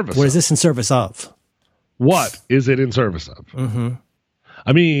in service of? What is this in service of? What is it in service of?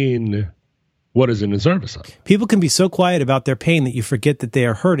 I mean, what is it in service of? People can be so quiet about their pain that you forget that they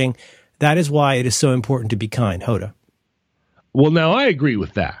are hurting. That is why it is so important to be kind, Hoda. Well, now I agree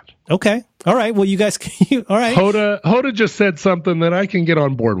with that. Okay. All right. Well, you guys, all right. Hoda just said something that I can get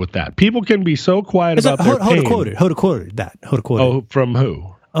on board with that. People can be so quiet about their pain. Hoda quoted that. Hoda quoted. Oh, from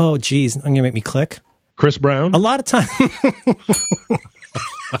who? Oh, geez. I'm going to make me click. Chris Brown? A lot of time.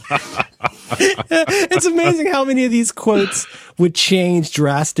 It's amazing how many of these quotes would change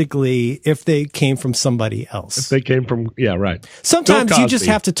drastically if they came from somebody else. If they came from, yeah, right. Sometimes you just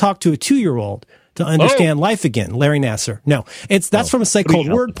have to talk to a 2-year-old to understand life again. Larry Nassar. No, that's from a site called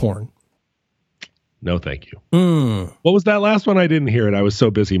Word Porn. No, thank you. What was that last one? I didn't hear it. I was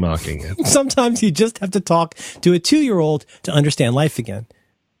so busy mocking it. Sometimes you just have to talk to a 2-year-old to understand life again.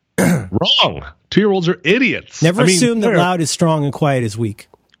 Wrong. 2-year-olds are idiots. Never assume that loud is strong and quiet is weak.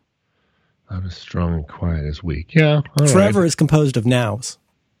 Loud is strong and quiet is weak. Yeah. Forever is composed of nows.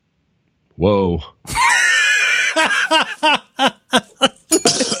 Whoa.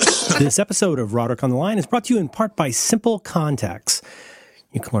 This episode of Roderick on the Line is brought to you in part by Simple Contacts.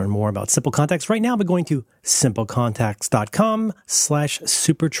 You can learn more about Simple Contacts right now by going to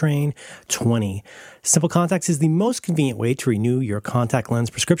simplecontacts.com/supertrain20. Simple Contacts is the most convenient way to renew your contact lens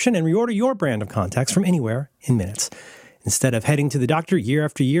prescription and reorder your brand of contacts from anywhere in minutes. Instead of heading to the doctor year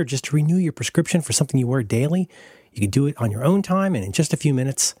after year just to renew your prescription for something you wear daily, you can do it on your own time and in just a few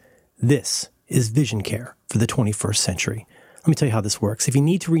minutes. This is vision care for the 21st century. Let me tell you how this works. If you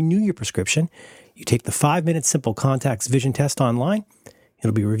need to renew your prescription, you take the 5-minute Simple Contacts vision test online.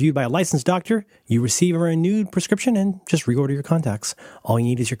 It'll be reviewed by a licensed doctor. You receive a renewed prescription and just reorder your contacts. All you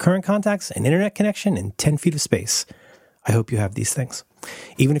need is your current contacts, an internet connection, and 10 feet of space. I hope you have these things.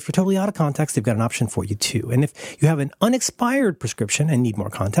 Even if you're totally out of contacts, they've got an option for you too. And if you have an unexpired prescription and need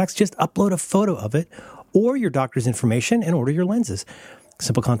more contacts, just upload a photo of it or your doctor's information and order your lenses.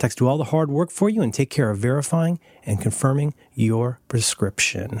 Simple Contacts do all the hard work for you and take care of verifying and confirming your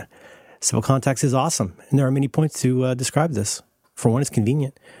prescription. Simple Contacts is awesome, and there are many points to describe this. For one, it's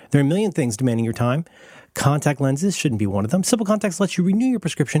convenient. There are a million things demanding your time. Contact lenses shouldn't be one of them. Simple Contacts lets you renew your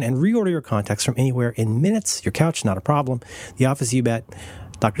prescription and reorder your contacts from anywhere in minutes. Your couch, not a problem. The office, you bet.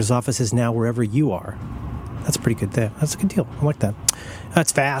 Doctor's office is now wherever you are. That's a pretty good thing. That's a good deal. I like that.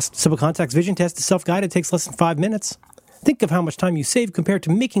 That's fast. Simple Contacts vision test is self-guided. Takes less than 5 minutes. Think of how much time you save compared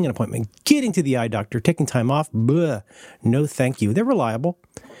to making an appointment, getting to the eye doctor, taking time off. Blah. No thank you. They're reliable.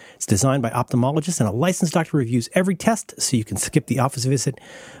 It's designed by ophthalmologists, and a licensed doctor reviews every test, so you can skip the office visit,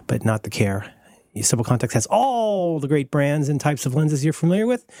 but not the care. Simple Contacts has all the great brands and types of lenses you're familiar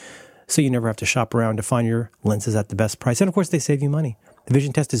with, so you never have to shop around to find your lenses at the best price. And, of course, they save you money. The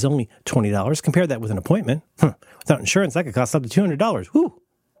vision test is only $20. Compare that with an appointment. Without insurance, that could cost up to $200. Woo!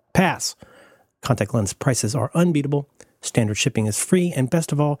 Pass. Contact lens prices are unbeatable. Standard shipping is free. And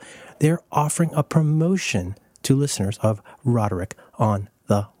best of all, they're offering a promotion to listeners of Roderick on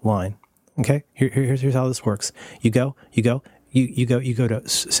the Line. Okay? Here's how this works. You go to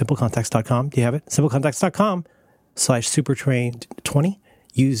simplecontacts.com. Do you have it? Simplecontacts.com/supertrain20.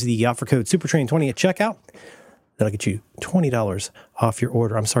 Use the offer code supertrain20 at checkout. That'll get you $20 off your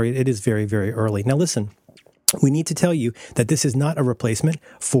order. I'm sorry, it is very, very early. Now listen, we need to tell you that this is not a replacement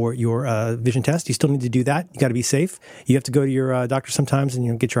for your vision test. You still need to do that. You got to be safe. You have to go to your doctor sometimes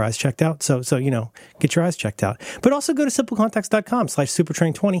and get your eyes checked out. So get your eyes checked out. But also go to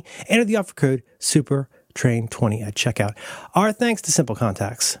simplecontacts.com/supertrain20. Enter the offer code supertrain20 at checkout. Our thanks to Simple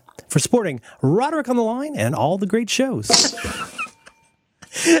Contacts for supporting Roderick on the Line and all the great shows.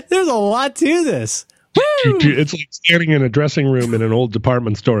 There's a lot to this. Woo! It's like standing in a dressing room in an old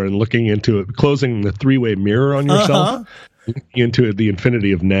department store and looking into it, closing the 3-way mirror on yourself, looking into the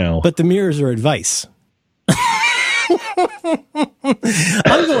infinity of now. But the mirrors are advice. I'm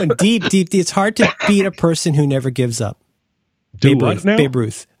going deep. It's hard to beat a person who never gives up. Babe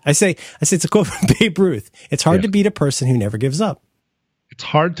Ruth. I say it's a quote from Babe Ruth. It's hard to beat a person who never gives up. It's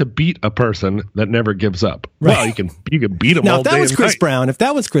hard to beat a person that never gives up. Right. Well, you can beat them now, all day. If that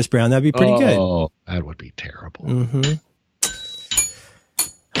was Chris Brown, that'd be pretty good. Oh, that would be terrible. Mm-hmm.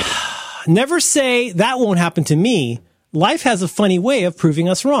 Never say that won't happen to me. Life has a funny way of proving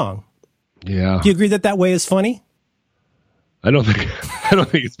us wrong. Yeah. Do you agree that way is funny? I don't think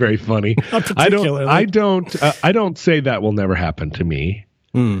it's very funny. I don't say that will never happen to me.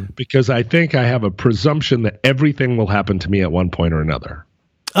 Because I think I have a presumption that everything will happen to me at one point or another.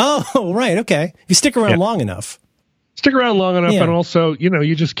 Oh, right. Okay. You stick around long enough. And also,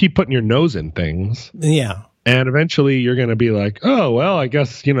 you just keep putting your nose in things. Yeah. And eventually you're going to be like, oh, well, I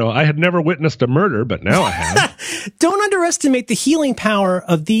guess, I had never witnessed a murder, but now I have. Don't underestimate the healing power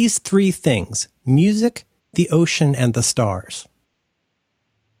of these 3 things: music, the ocean, and the stars.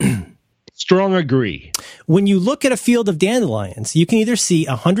 Strong agree. When you look at a field of dandelions, you can either see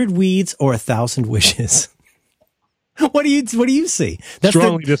 100 weeds or 1,000 wishes. What do you see?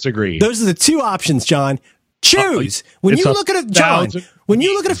 Strongly disagree. Those are the 2 options, John. Choose. When you look at a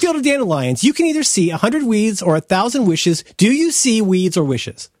field of dandelions, you can either see 100 weeds or 1,000 wishes. Do you see weeds or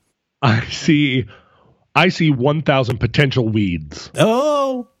wishes? I see I see 1,000 potential weeds.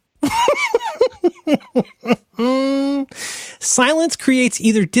 Oh. Silence creates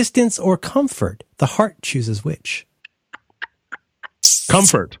either distance or comfort. The heart chooses which.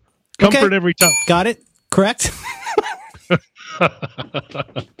 Comfort. Comfort Okay. every time. Got it? Correct?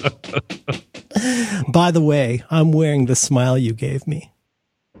 By the way, I'm wearing the smile you gave me.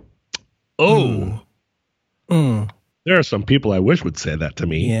 Oh. There are some people I wish would say that to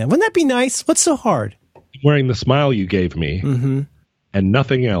me. Yeah. Wouldn't that be nice? What's so hard? Wearing the smile you gave me and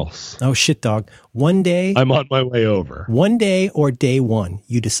nothing else. Oh, shit, dog. One day I'm on my way over. or day one,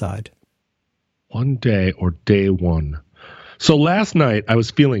 you decide. One day or day one. So last night I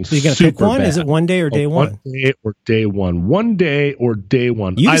was feeling So you're going to super pick one? bad. Is it one day or day one? One day or day one. One day or day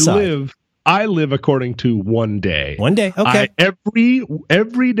one. You decide. I live according to one day. One day. Okay.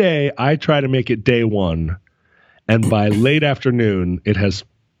 Every day I try to make it day one, and by late afternoon it has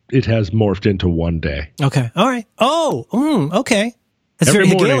morphed into one day. Okay. All right. Oh, okay. It's Every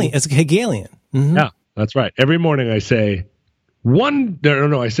very morning. Hegelian. It's Hegelian. Mhm. Yeah, that's right. Every morning I say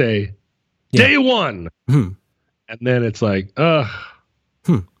I say Yeah. day one. And then it's like,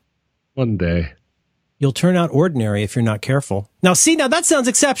 one day. You'll turn out ordinary if you're not careful. Now that sounds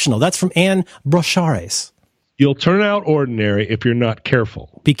exceptional. That's from Anne Brochares. You'll turn out ordinary if you're not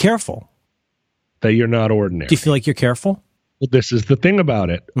careful. Be careful. That you're not ordinary. Do you feel like you're careful? Well, this is the thing about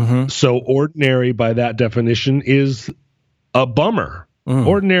it. So ordinary by that definition is a bummer.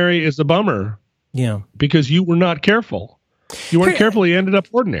 Ordinary is a bummer Yeah. because you were not careful. You weren't careful. You ended up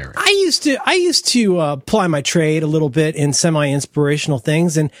ordinary. I used to ply my trade a little bit in semi-inspirational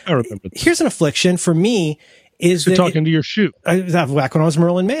things, and I remember that. here's an affliction for me: is You're that talking to your shoe. back when I was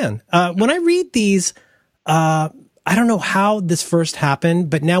Merlin Mann. When I read these, I don't know how this first happened,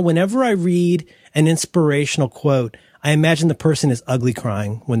 but now whenever I read an inspirational quote, I imagine the person is ugly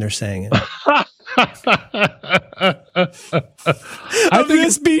crying when they're saying it. Of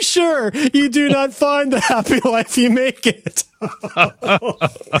this be sure, you do not find the happy life you make it.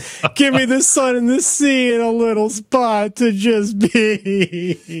 Give me the sun and the sea and a little spot to just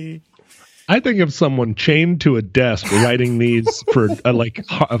be. I think of someone chained to a desk writing these for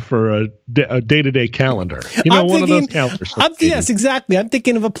a day-to-day calendar. You know, one of those calendars. Yes, exactly. I'm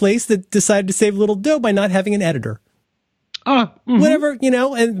thinking of a place that decided to save a little dough by not having an editor. Whatever,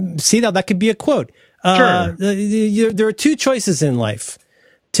 and see now that could be a quote. Sure. There are two choices in life: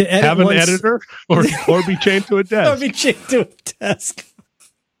 to edit Have an editor or be chained to a or desk. be chained to a desk.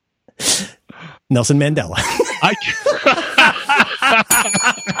 Nelson Mandela.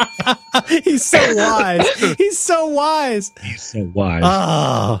 He's so wise. He's so wise. He's so wise.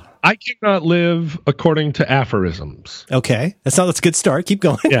 Oh, I cannot live according to aphorisms. okay. That's a good start. Keep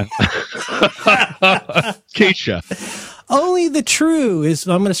going. Yeah. Keisha. Only the true is.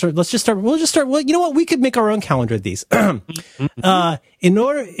 I'm going to start. We'll just start. Well, you know what? We could make our own calendar of these. In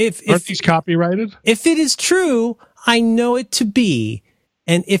order, Aren't these copyrighted? if it is true, I know it to be,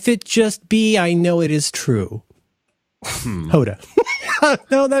 and if it just be, I know it is true. Hoda.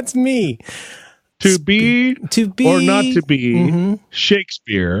 No, that's me. To be or not to be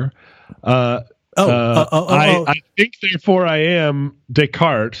Shakespeare. I think therefore I am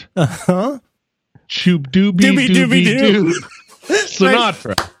Descartes. Choob dooby doo.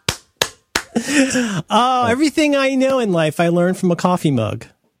 Sinatra. Oh, everything I know in life I learned from a coffee mug.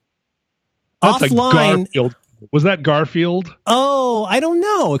 That's Offline. a Garfield. Was that Garfield? Oh, I don't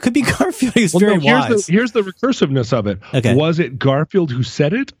know. It could be Garfield. He's very wise. Here's the recursiveness of it. Okay. Was it Garfield who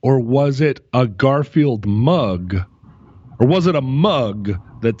said it, or was it a Garfield mug? Or was it a mug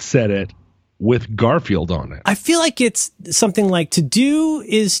that said it with Garfield on it? I feel like it's something like to do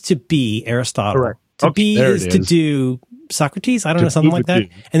is to be, Aristotle. Correct. To Okay, be there is it to is. do, Socrates. I don't know, something like that. do.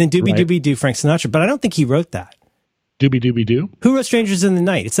 And then doobie Right. doobie do, Frank Sinatra. But I don't think he wrote that. Doobie dooby doo. Who wrote Strangers in the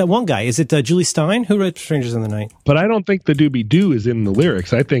Night? It's that one guy. Is it Julie Stein? Who wrote Strangers in the Night? But I don't think the doobie doo is in the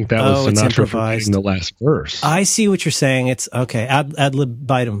lyrics. I think that was it's Sinatra improvised. forgetting the last verse. I see what you're saying. It's okay. Ad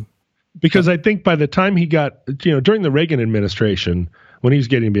libitum. Because I think by the time he got, during the Reagan administration, when he was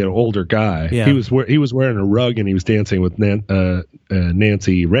getting to be an older guy, Yeah. he was wearing a rug and he was dancing with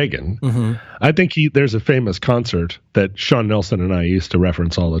Nancy Reagan. Mm-hmm. I think there's a famous concert that Sean Nelson and I used to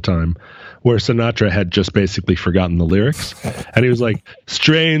reference all the time, where Sinatra had just basically forgotten the lyrics, and he was like,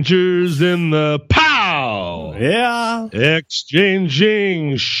 "Strangers in the pow, Yeah.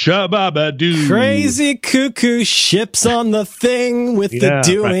 exchanging shababadoo." Crazy cuckoo ships on the thing with the Yeah,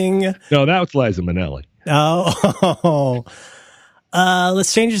 doing. right. No, that was Liza Minnelli. Oh. Let's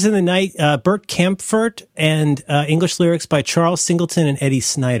Strangers in the Night, Bert Kaempfert, and English lyrics by Charles Singleton and Eddie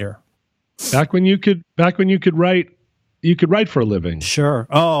Snyder. Back when you could write for a living. Sure.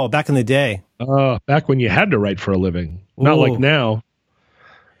 Oh, back in the day. Back when you had to write for a living. Not like now.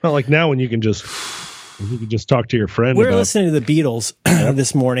 Not like now when you can just talk to your friend. We're listening to the Beatles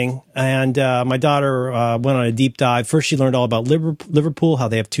this morning, and my daughter went on a deep dive. First, she learned all about Liverpool, how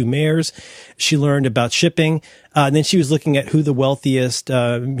they have 2 mayors. She learned about shipping, and then she was looking at who the wealthiest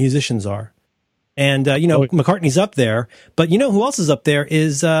musicians are. And McCartney's up there, but you know who else is up there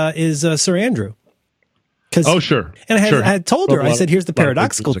is Sir Andrew. Sure. And I had told her, I said, here's the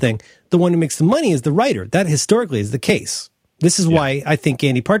paradoxical thing. The one who makes the money is the writer. That historically is the case. This is why I think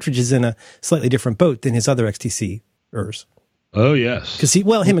Andy Partridge is in a slightly different boat than his other XTCers. Oh, yes. Because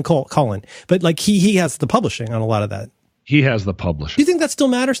him and Colin. But like he has the publishing on a lot of that. He has the publishing. Do you think that still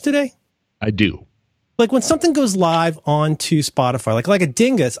matters today? I do. Like when something goes live onto Spotify, like a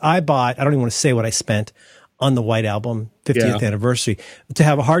Dingus, I don't even want to say what I spent on the White Album 50th anniversary to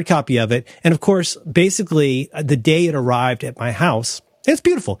have a hard copy of it. And of course, basically the day it arrived at my house, it's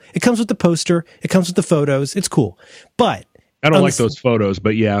beautiful. It comes with the poster. It comes with the photos. It's cool. But I don't like those photos,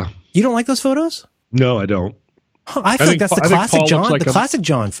 but yeah. You don't like those photos? No, I don't. Huh, I feel like that's the classic John, classic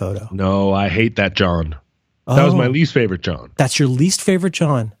John photo. No, I hate that John. That was my least favorite John. That's your least favorite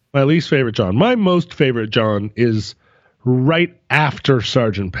John? My least favorite John. My most favorite John is right after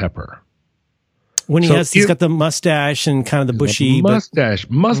Sgt. Pepper. When he's got the mustache and kind of the bushy mustache.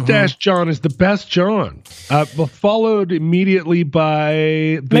 Mustache John is the best John. Followed immediately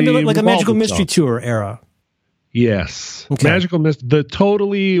by maybe like a Magical Mystery Tour era. Yes, okay. The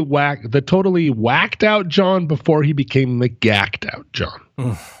totally whacked out John before he became the gacked out John.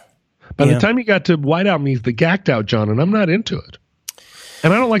 By the time he got to White Album, he's the gacked out John, and I'm not into it.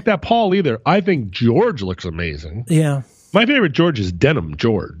 And I don't like that Paul either. I think George looks amazing. Yeah, my favorite George is Denim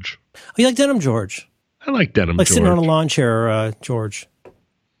George. Oh, you like Denim George? I like Denim like George. Sitting on a lawn chair, George.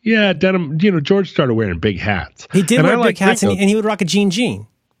 Yeah, Denim. George started wearing big hats. He did wear big hats, and he would rock a jean,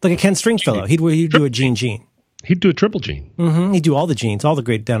 like a Ken Stringfellow. He'd do a jean. He'd do a triple jean. Mm-hmm. He'd do all the jeans, all the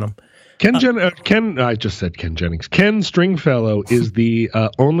great denim. I just said Ken Jennings. Ken Stringfellow is the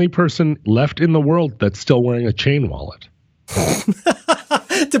only person left in the world that's still wearing a chain wallet.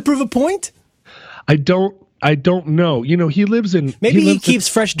 To prove a point? I don't know. He lives in... Maybe he keeps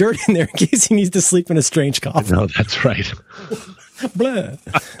fresh dirt in there in case he needs to sleep in a strange coffin. No, that's right. Blah.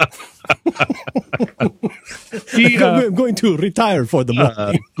 I'm going to retire for the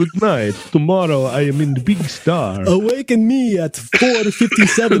morning. Good night. Tomorrow I am in the Big Star. Awaken me at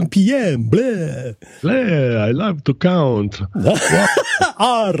 4:57 p.m. Blah. Blah. I love to count.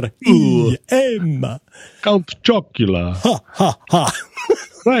 R-E-M. Count Chocula. Ha, ha, ha.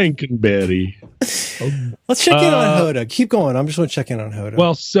 Frankenberry. Let's check in on Hoda. Keep going. I'm just going to check in on Hoda.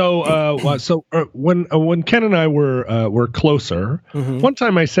 Well, when Ken and I were closer, one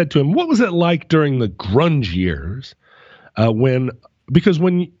time I said to him, "What was it like during the grunge years?" Because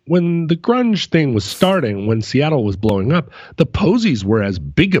when the grunge thing was starting, when Seattle was blowing up, the Posies were as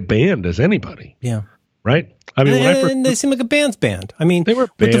big a band as anybody. Yeah. Right. I mean, and they seem like a band's band. I mean, they were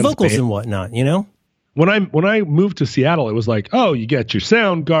with the vocals and whatnot. When I moved to Seattle, it was like, oh, you got your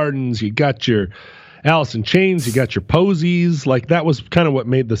Soundgardens, you got your Alice in Chains, you got your Posies. Like that was kind of what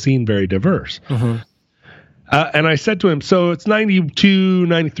made the scene very diverse. And I said to him, so it's 92,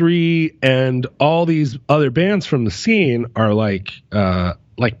 93, and all these other bands from the scene are like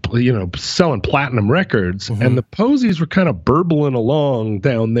selling platinum records, and the Posies were kind of burbling along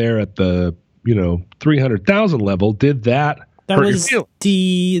down there at the 300,000 level. Did that? That was they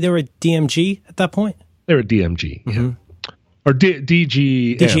were at DMG at that point? They were at DMG. Yeah. Or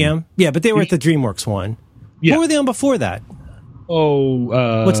DGM. DGM? Yeah, but they were at the DreamWorks one. Yeah. What were they on before that?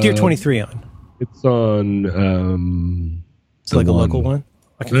 What's Deer 23 on? It's on... It's like a local one?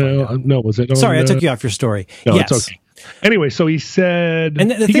 No, was it on... Sorry, I took you off your story. No, yes. It's okay. Anyway, so he said... And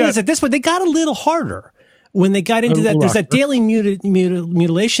the thing is that this one, they got a little harder. When they got into that, there's that daily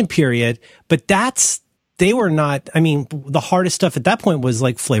mutilation period, but they were not, I mean, the hardest stuff at that point was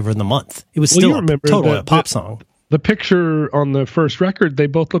like Flavor of the Month. It was still totally a pop song. The picture on the first record, they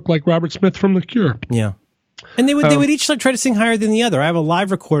both look like Robert Smith from The Cure. Yeah. And they would each try to sing higher than the other. I have a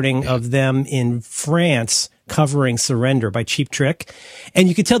live recording of them in France covering Surrender by Cheap Trick. And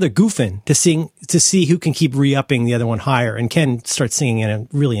you could tell they're goofing to see who can keep re-upping the other one higher. And Ken starts singing in a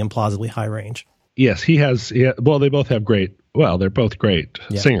really implausibly high range. Yes, he has. Yeah, well, they both have they're both great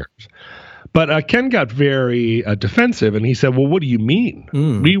singers. But Ken got very defensive, and he said, well, what do you mean?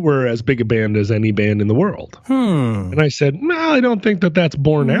 We were as big a band as any band in the world. And I said, no, I don't think that's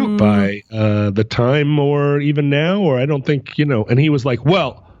borne out by the time or even now, or I don't think, and he was like,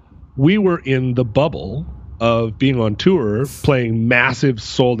 well, we were in the bubble of being on tour, playing massive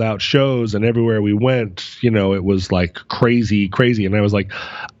sold out shows, and everywhere we went, it was like crazy. And I was like,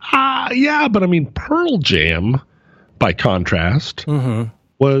 yeah, but I mean, Pearl Jam, by contrast,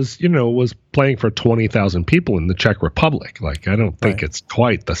 was playing for 20,000 people in the Czech Republic. Like, I don't think it's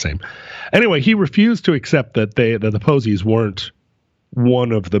quite the same. Anyway, he refused to accept that the Posies weren't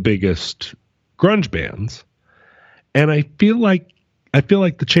one of the biggest grunge bands. And I feel like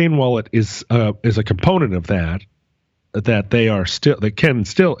the Chain Wallet is a component of that they are still, that Ken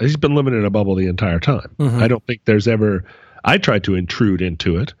still, he's been living in a bubble the entire time. I don't think there's ever, I tried to intrude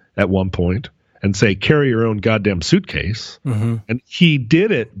into it at one point and say, carry your own goddamn suitcase. And he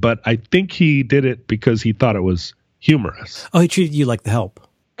did it, but I think he did it because he thought it was humorous. Oh, he treated you like the Help.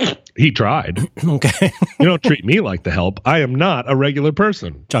 He tried. Okay. You don't treat me like the Help. I am not a regular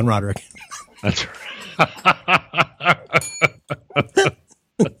person. John Roderick. That's right.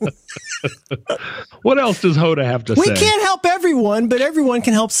 What else does Hoda have to say? We can't help everyone, but everyone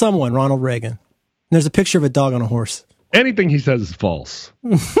can help someone. Ronald Reagan. There's a picture of a dog on a horse. Anything he says is false.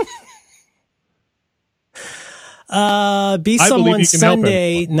 Be someone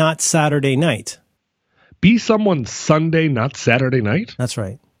Sunday, not Saturday night. Be someone Sunday, not Saturday night? That's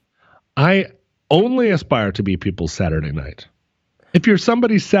right. I only aspire to be people's Saturday night. If you're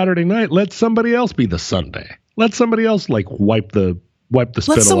somebody's Saturday night, let somebody else be the Sunday. Let somebody else wipe the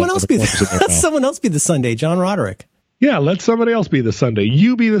spittle. Let someone else be let someone else be the Sunday. John Roderick. Yeah, let somebody else be the Sunday.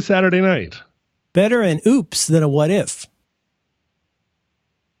 You be the Saturday night. Better an oops than a what if.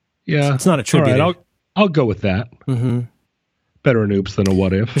 Yeah, it's not a tribute. All right, I'll go with that. Better an oops than a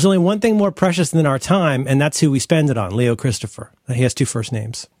what if. There's only one thing more precious than our time, and that's who we spend it on. Leo Christopher. He has two first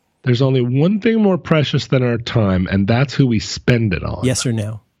names. There's only one thing more precious than our time, and that's who we spend it on. Yes or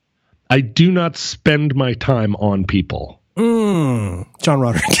no? I do not spend my time on people. John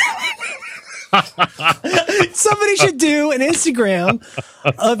Roderick. Somebody should do an Instagram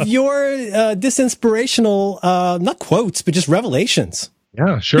of your disinspirational, not quotes, but just revelations.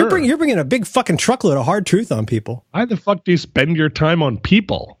 Yeah, sure. You're bringing a big fucking truckload of hard truth on people. Why the fuck do you spend your time on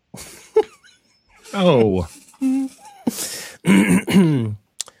people? Oh.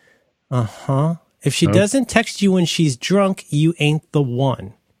 If she doesn't text you when she's drunk, you ain't the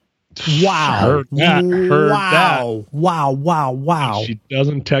one. Wow. Heard that. Wow. If she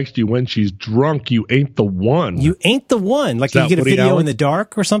doesn't text you when she's drunk, you ain't the one. You ain't the one. Like you get a video in the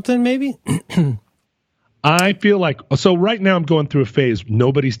dark or something, maybe? I feel like, so right now I'm going through a phase.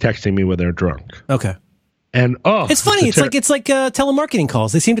 Nobody's texting me when they're drunk. Okay. And it's funny. It's like telemarketing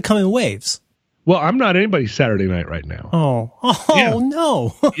calls. They seem to come in waves. Well, I'm not anybody's Saturday night right now. Oh,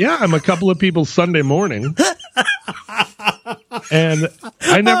 no. Yeah, I'm a couple of people's Sunday morning. And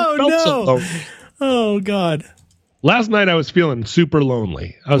I never felt so lonely. Oh, God. Last night I was feeling super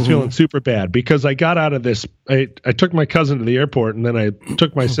lonely. I was feeling super bad because I got out of this. I took my cousin to the airport, and then I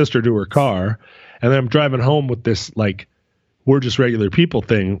took my sister to her car, and then I'm driving home with this, like, we're just regular people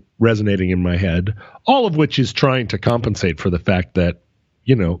thing resonating in my head, all of which is trying to compensate for the fact that,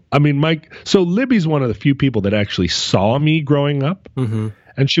 I mean, so Libby's one of the few people that actually saw me growing up. And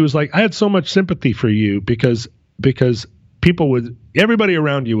she was like, I had so much sympathy for you because everybody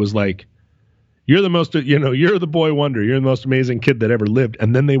around you was like, you're the most, you're the boy wonder. You're the most amazing kid that ever lived.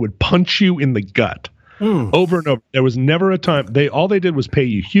 And then they would punch you in the gut over and over. There was never a time all they did was pay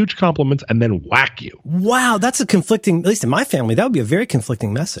you huge compliments and then whack you. Wow. That's a conflicting, at least in my family, that would be a very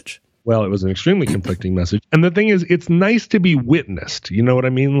conflicting message. Well, it was an extremely conflicting message. And the thing is, it's nice to be witnessed. You know what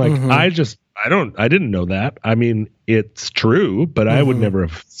I mean? Like, I didn't know that. I mean, it's true, but I would never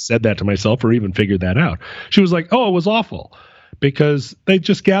have said that to myself or even figured that out. She was like, oh, it was awful because they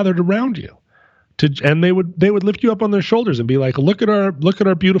just gathered around you and they would lift you up on their shoulders and be like, look at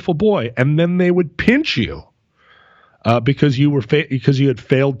our beautiful boy. And then they would pinch you because you had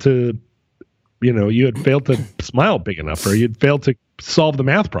failed to, you had failed to smile big enough, or you'd failed to solve the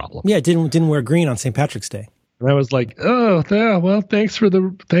math problem. Yeah, didn't wear green on St. Patrick's Day. And I was like, oh, yeah, well, thanks for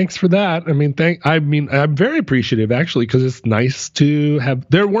that. I mean, I'm very appreciative actually, because it's nice to have.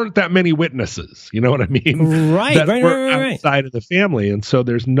 There weren't that many witnesses, you know what I mean? Right, that right, were right. outside of the family, and so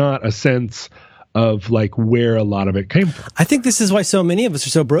there's not a sense of like where a lot of it came from. I think this is why so many of us are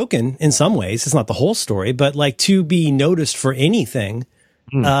so broken in some ways. It's not the whole story, but like to be noticed for anything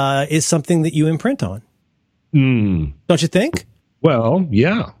is something that you imprint on. Don't you think? Well,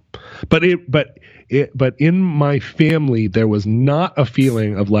 yeah, but in my family, there was not a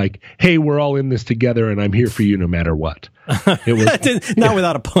feeling of like, hey, we're all in this together and I'm here for you no matter what. It was not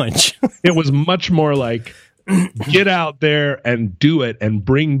without a punch. It was much more like, get out there and do it and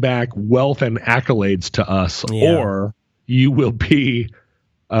bring back wealth and accolades to us, or you will be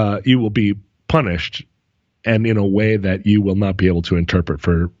punished and in a way that you will not be able to interpret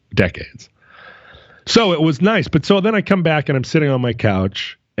for decades. So it was nice. But so then I come back and I'm sitting on my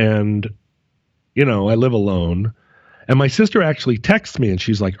couch and, I live alone. And my sister actually texts me and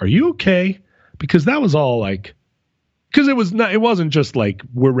she's like, "Are you okay?" Because that was all like, because it wasn't just like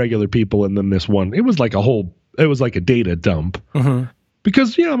we're regular people and then this one. It was like a data dump. Mm-hmm.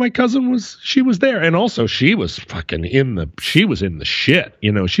 Because, my cousin she was there. And also she was she was in the shit.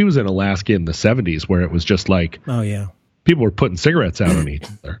 She was in Alaska in the 70s where it was just like, oh yeah, people were putting cigarettes out on each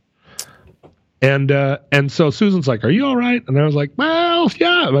other. And so Susan's like, "Are you all right?" And I was like, "Well,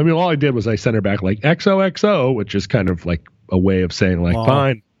 yeah." I mean, all I did was I sent her back like XOXO, which is kind of like a way of saying like,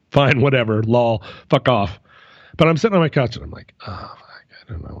 wow. fine, whatever, lol, fuck off. But I'm sitting on my couch and I'm like, oh, fuck,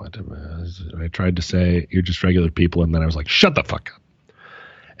 I don't know what to. I tried to say you're just regular people, and then I was like, shut the fuck up.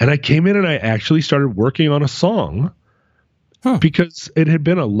 And I came in and I actually started working on a song because it had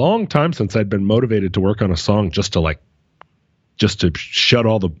been a long time since I'd been motivated to work on a song just to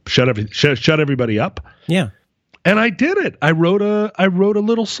shut everybody up. Yeah. And I did it. I wrote a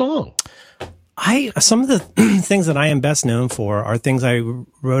little song. Some of the things that I am best known for are things I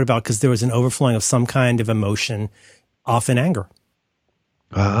wrote about because there was an overflowing of some kind of emotion, often anger.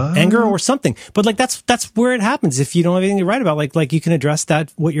 Anger or something. But like that's where it happens if you don't have anything to write about. Like you can address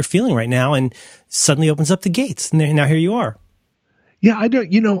that what you're feeling right now and suddenly opens up the gates. And now here you are. Yeah, I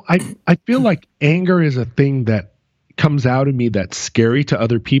don't I feel like anger is a thing that comes out of me that's scary to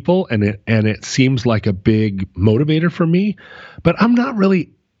other people and it seems like a big motivator for me. But I'm not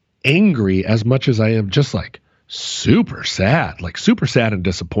really angry as much as I am just like super sad and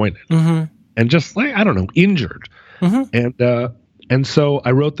disappointed. Mm-hmm. And just like, I don't know, injured. Mm-hmm. And so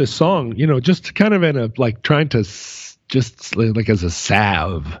I wrote this song, just kind of in a, like trying to just like as a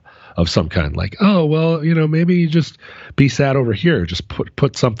salve of some kind, like, oh, well, maybe you just be sad over here. Just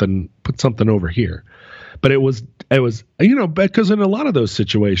put something over here. But it was, because in a lot of those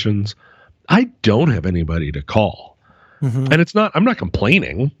situations, I don't have anybody to call. Mm-hmm. And I'm not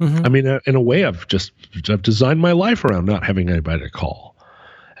complaining. Mm-hmm. I mean, in a way, I've designed my life around not having anybody to call.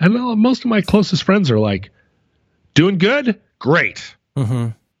 And most of my closest friends are like, doing good? Great.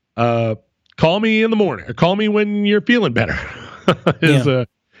 Mm-hmm. Call me in the morning or call me when you're feeling better.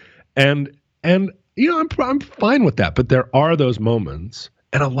 And I'm fine with that. But there are those moments.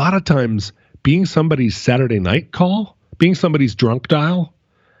 And a lot of times being somebody's Saturday night call, being somebody's drunk dial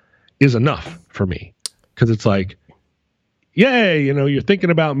is enough for me. Because it's like, yay, you're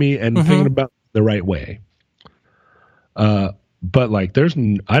thinking about me and thinking about the right way. But like, there's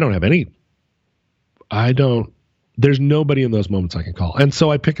nobody in those moments I can call. And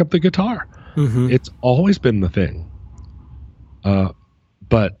so I pick up the guitar. Mm-hmm. It's always been the thing.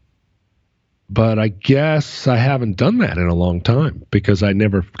 But I guess I haven't done that in a long time because I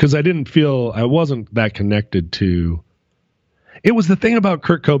didn't feel I wasn't that connected to. It was the thing about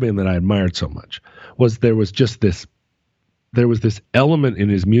Kurt Cobain that I admired so much was there was this element in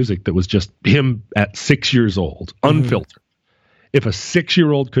his music that was just him at 6 years old, unfiltered. If a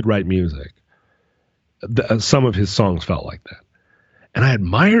 6-year-old could write music, some of his songs felt like that. And I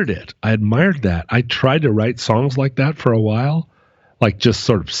admired it. I admired that. I tried to write songs like that for a while, like just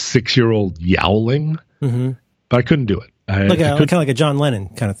sort of 6-year-old yowling, but I couldn't do it. Kind of like a John Lennon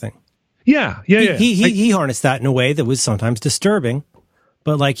kind of thing. Yeah. He harnessed that in a way that was sometimes disturbing,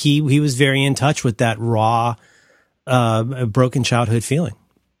 but like he was very in touch with that raw, broken childhood feeling.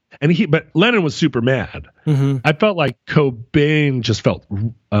 But Lennon was super mad. Mm-hmm. I felt like Cobain just felt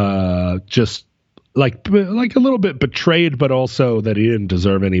just like a little bit betrayed, but also that he didn't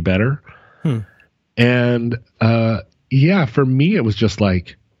deserve any better. And for me, it was just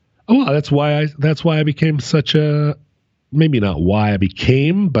like, oh, wow, that's why I became such a, maybe not why I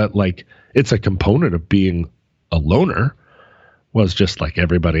became, but like it's a component of being a loner. Was just like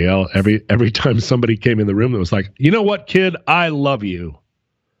everybody else. Every time somebody came in the room that was like, you know what, kid, I love you.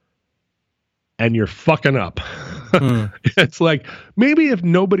 And you're fucking up. It's like, maybe if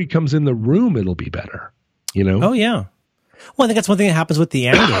nobody comes in the room, it'll be better. Oh, yeah. Well, I think that's one thing that happens with the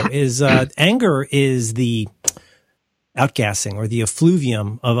anger is anger is the outgassing or the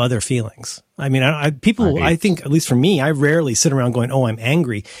effluvium of other feelings. I mean, I think, at least for me, I rarely sit around going, oh, I'm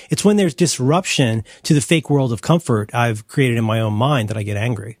angry. It's when there's disruption to the fake world of comfort I've created in my own mind that I get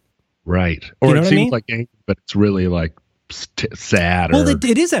angry. Right. Or it seems like anger, but it's really like sad. Well,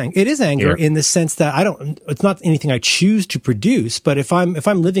 it is anger in the sense that it's not anything I choose to produce, but if I'm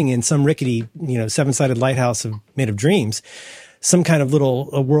living in some rickety, 7-sided lighthouse made of dreams, some kind of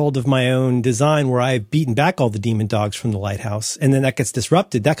a world of my own design where I've beaten back all the demon dogs from the lighthouse, and then that gets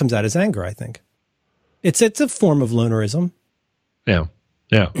disrupted, that comes out as anger, I think. It's a form of lonerism. Yeah.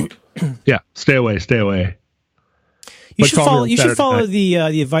 Yeah. Stay away. You should follow the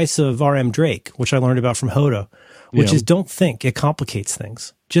advice of R.M. Drake, which I learned about from Hoda, which is don't think. It complicates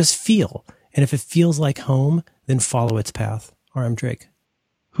things. Just feel. And if it feels like home, then follow its path. R.M. Drake.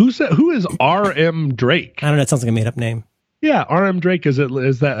 Who is R.M. Drake? I don't know. It sounds like a made-up name. Yeah, R.M. Drake.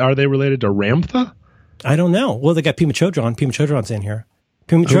 Are they related to Ramtha? I don't know. Well, they got Pema Chodron. Pema Chodron's in here.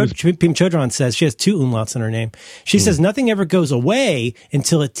 Pema Chodron says she has 2 umlauts in her name. She says nothing ever goes away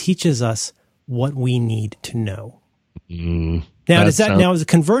until it teaches us what we need to know. Now,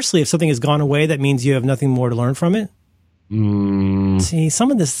 conversely, if something has gone away, that means you have nothing more to learn from it? See,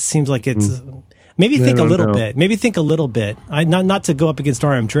 some of this seems like it's... Maybe think a little bit. Maybe think a little bit. Not to go up against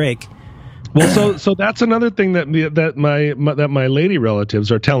R.M. Drake. Well, so that's another thing that my lady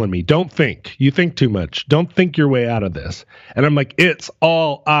relatives are telling me. Don't think. You think too much. Don't think your way out of this. And I'm like, it's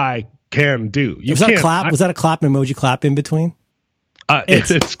all I can do. Was that a clap? Was that a clap, an emoji clap in between?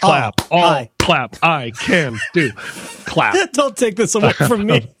 It's clap. Clap. I can do. Clap. Don't take this away from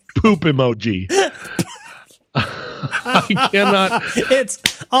me. Poop emoji. I cannot.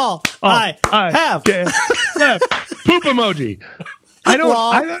 It's all I have. Clap. Poop emoji.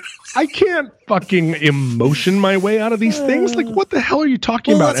 I can't fucking emotion my way out of these things. Like, what the hell are you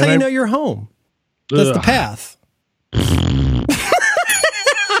talking about? That's how you know you're home. That's the path.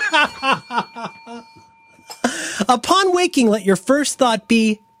 Upon waking, let your first thought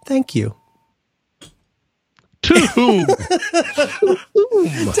be, thank you. To whom?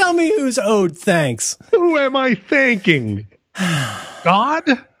 Tell me who's owed thanks. Who am I thanking? God?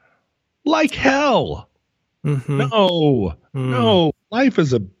 Like hell. No. Life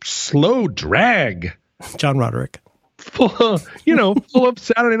is a slow drag. John Roderick. Full of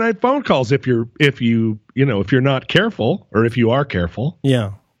Saturday night phone calls if you're not careful, or if you are careful.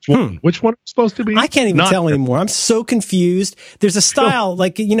 Yeah. Which one is supposed to be? I can't even tell anymore. I'm so confused. There's a style,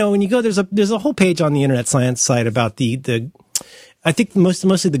 when you go, there's a whole page on the internet science site about I think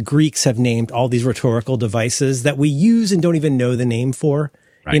mostly the Greeks have named all these rhetorical devices that we use and don't even know the name for.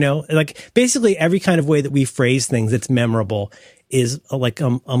 Right. Basically every kind of way that we phrase things that's memorable is like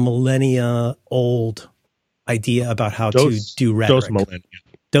a millennia old idea about how to do rhetoric.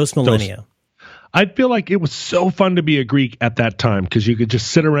 Dos millennia. I feel like it was so fun to be a Greek at that time because you could just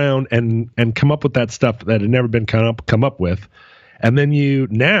sit around and come up with that stuff that had never been come up with. And then you're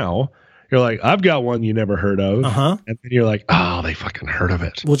like, I've got one you never heard of. And then you're like, oh, they fucking heard of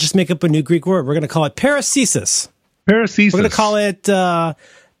it. We'll just make up a new Greek word. We're going to call it paracesis. We're going to call it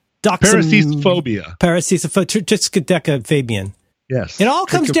Paracetophobia. Triskaidekaphobia. Yes. It all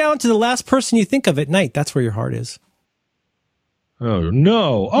comes down to the last person you think of at night. That's where your heart is. Oh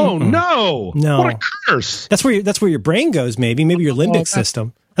no! Oh no! What a curse! That's where your brain goes. Maybe your limbic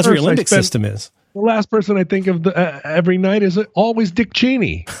system. That's where your limbic system is. The last person I think of every night is always Dick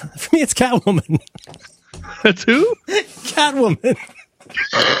Cheney. For me, it's Catwoman. That's who? Catwoman.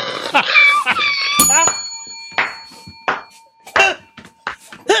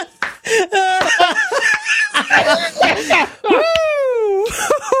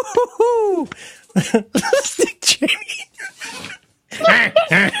 Dick Cheney.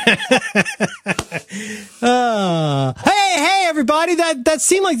 Hey, everybody! That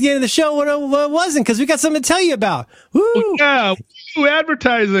seemed like the end of the show. What it wasn't, because we got something to tell you about. Woo! Yeah,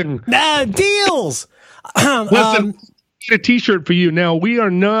 advertising. Deals. Listen, a T-shirt for you. Now we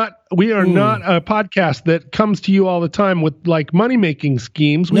are not a podcast that comes to you all the time with like money making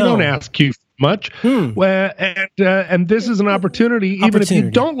schemes. We don't ask you much. And this is an opportunity, even if you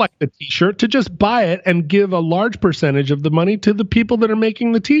don't like the T-shirt, to just buy it and give a large percentage of the money to the people that are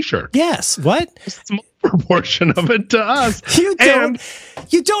making the T-shirt. Yes. What? A small proportion of it to us. You don't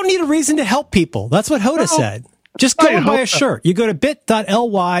need a reason to help people. That's what Hoda said. Just go and buy a shirt. You go to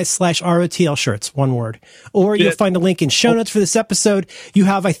bit.ly/ROTL shirts, one word. Or you'll find a link in show notes for this episode. You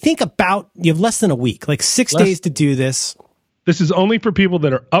have, I think, you have less than a week, like 6 days to do this. This is only for people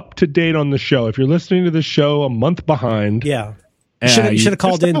that are up to date on the show. If you're listening to the show a month behind. Yeah. You should have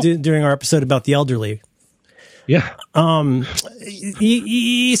called in during our episode about the elderly. Yeah. So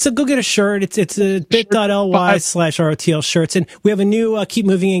go get a shirt. It's a bit.ly/ROTL shirts. And we have a new Keep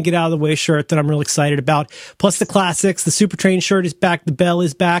Moving and Get Out of the Way shirt that I'm really excited about. Plus the classics. The Super Train shirt is back. The Bell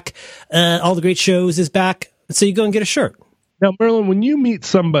is back. All the Great Shows is back. So you go and get a shirt. Now, Merlin, when you meet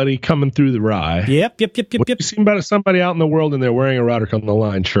somebody coming through the rye. Yep. You see somebody out in the world and they're wearing a Roderick on the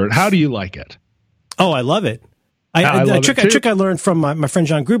Line shirt. How do you like it? Oh, I love it. A trick I learned from my friend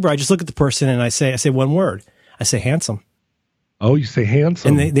John Gruber. I just look at the person and I say one word. I say handsome. Oh, you say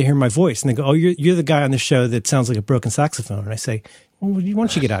handsome. And they hear my voice and they go, oh, you're the guy on the show that sounds like a broken saxophone. And I say, well, why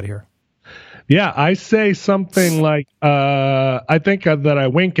don't you get out of here? Yeah, I say something like, I think that I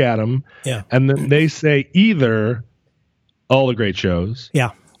wink at them. Yeah. And then they say either all the great shows.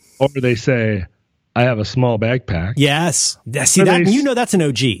 Yeah. Or they say, I have a small backpack. Yes. See that? You know that's an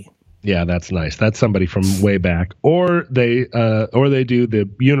OG. Yeah, that's nice. That's somebody from way back. Or they do the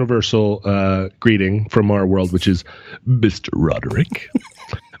universal greeting from our world, which is Mr. Roderick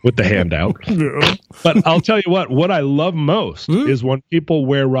with the hand out. Yeah. But I'll tell you what I love most is when people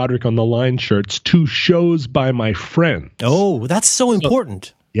wear Roderick on the Line shirts to shows by my friends. Oh, that's so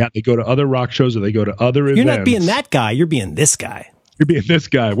important. Yeah, they go to other rock shows or they go to other events. You're not being that guy. You're being this guy. You're being this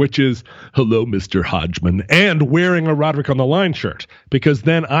guy, which is, hello, Mr. Hodgman, and wearing a Roderick on the Line shirt. Because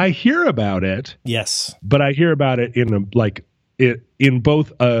then I hear about it. Yes. But I hear about it in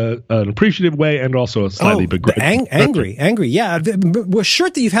both an appreciative way and also a slightly begrudging. Angry. Yeah. A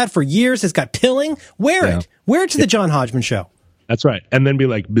shirt that you've had for years has got pilling. Wear it. Wear it to the John Hodgman show. That's right. And then be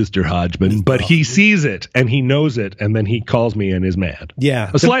like, Mr. Hodgman. But he sees it and he knows it, and then he calls me and is mad.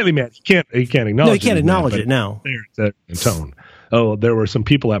 Yeah. Slightly mad. He can't acknowledge it. No, he can't acknowledge it now. There's the tone. Oh, there were some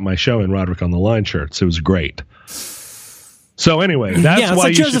people at my show in Roderick on the Line shirts. It was great. So anyway, that's it's why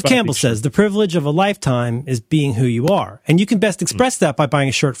like Joseph Campbell says, the privilege of a lifetime is being who you are. And you can best express that by buying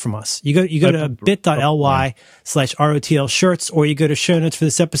a shirt from us. You go to bit.ly/ROTL shirts, or you go to show notes for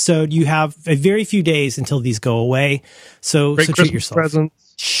this episode. You have a very few days until these go away. So treat yourself.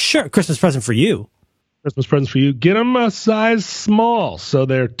 Presents. Sure. Christmas present for you. Christmas presents for you. Get them a size small so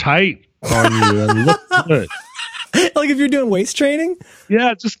they're tight on you and look good. Like if you're doing waist training?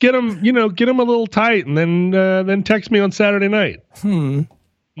 Yeah, just get them a little tight, and then text me on Saturday night.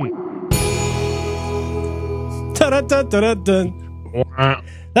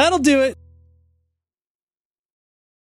 That'll do it.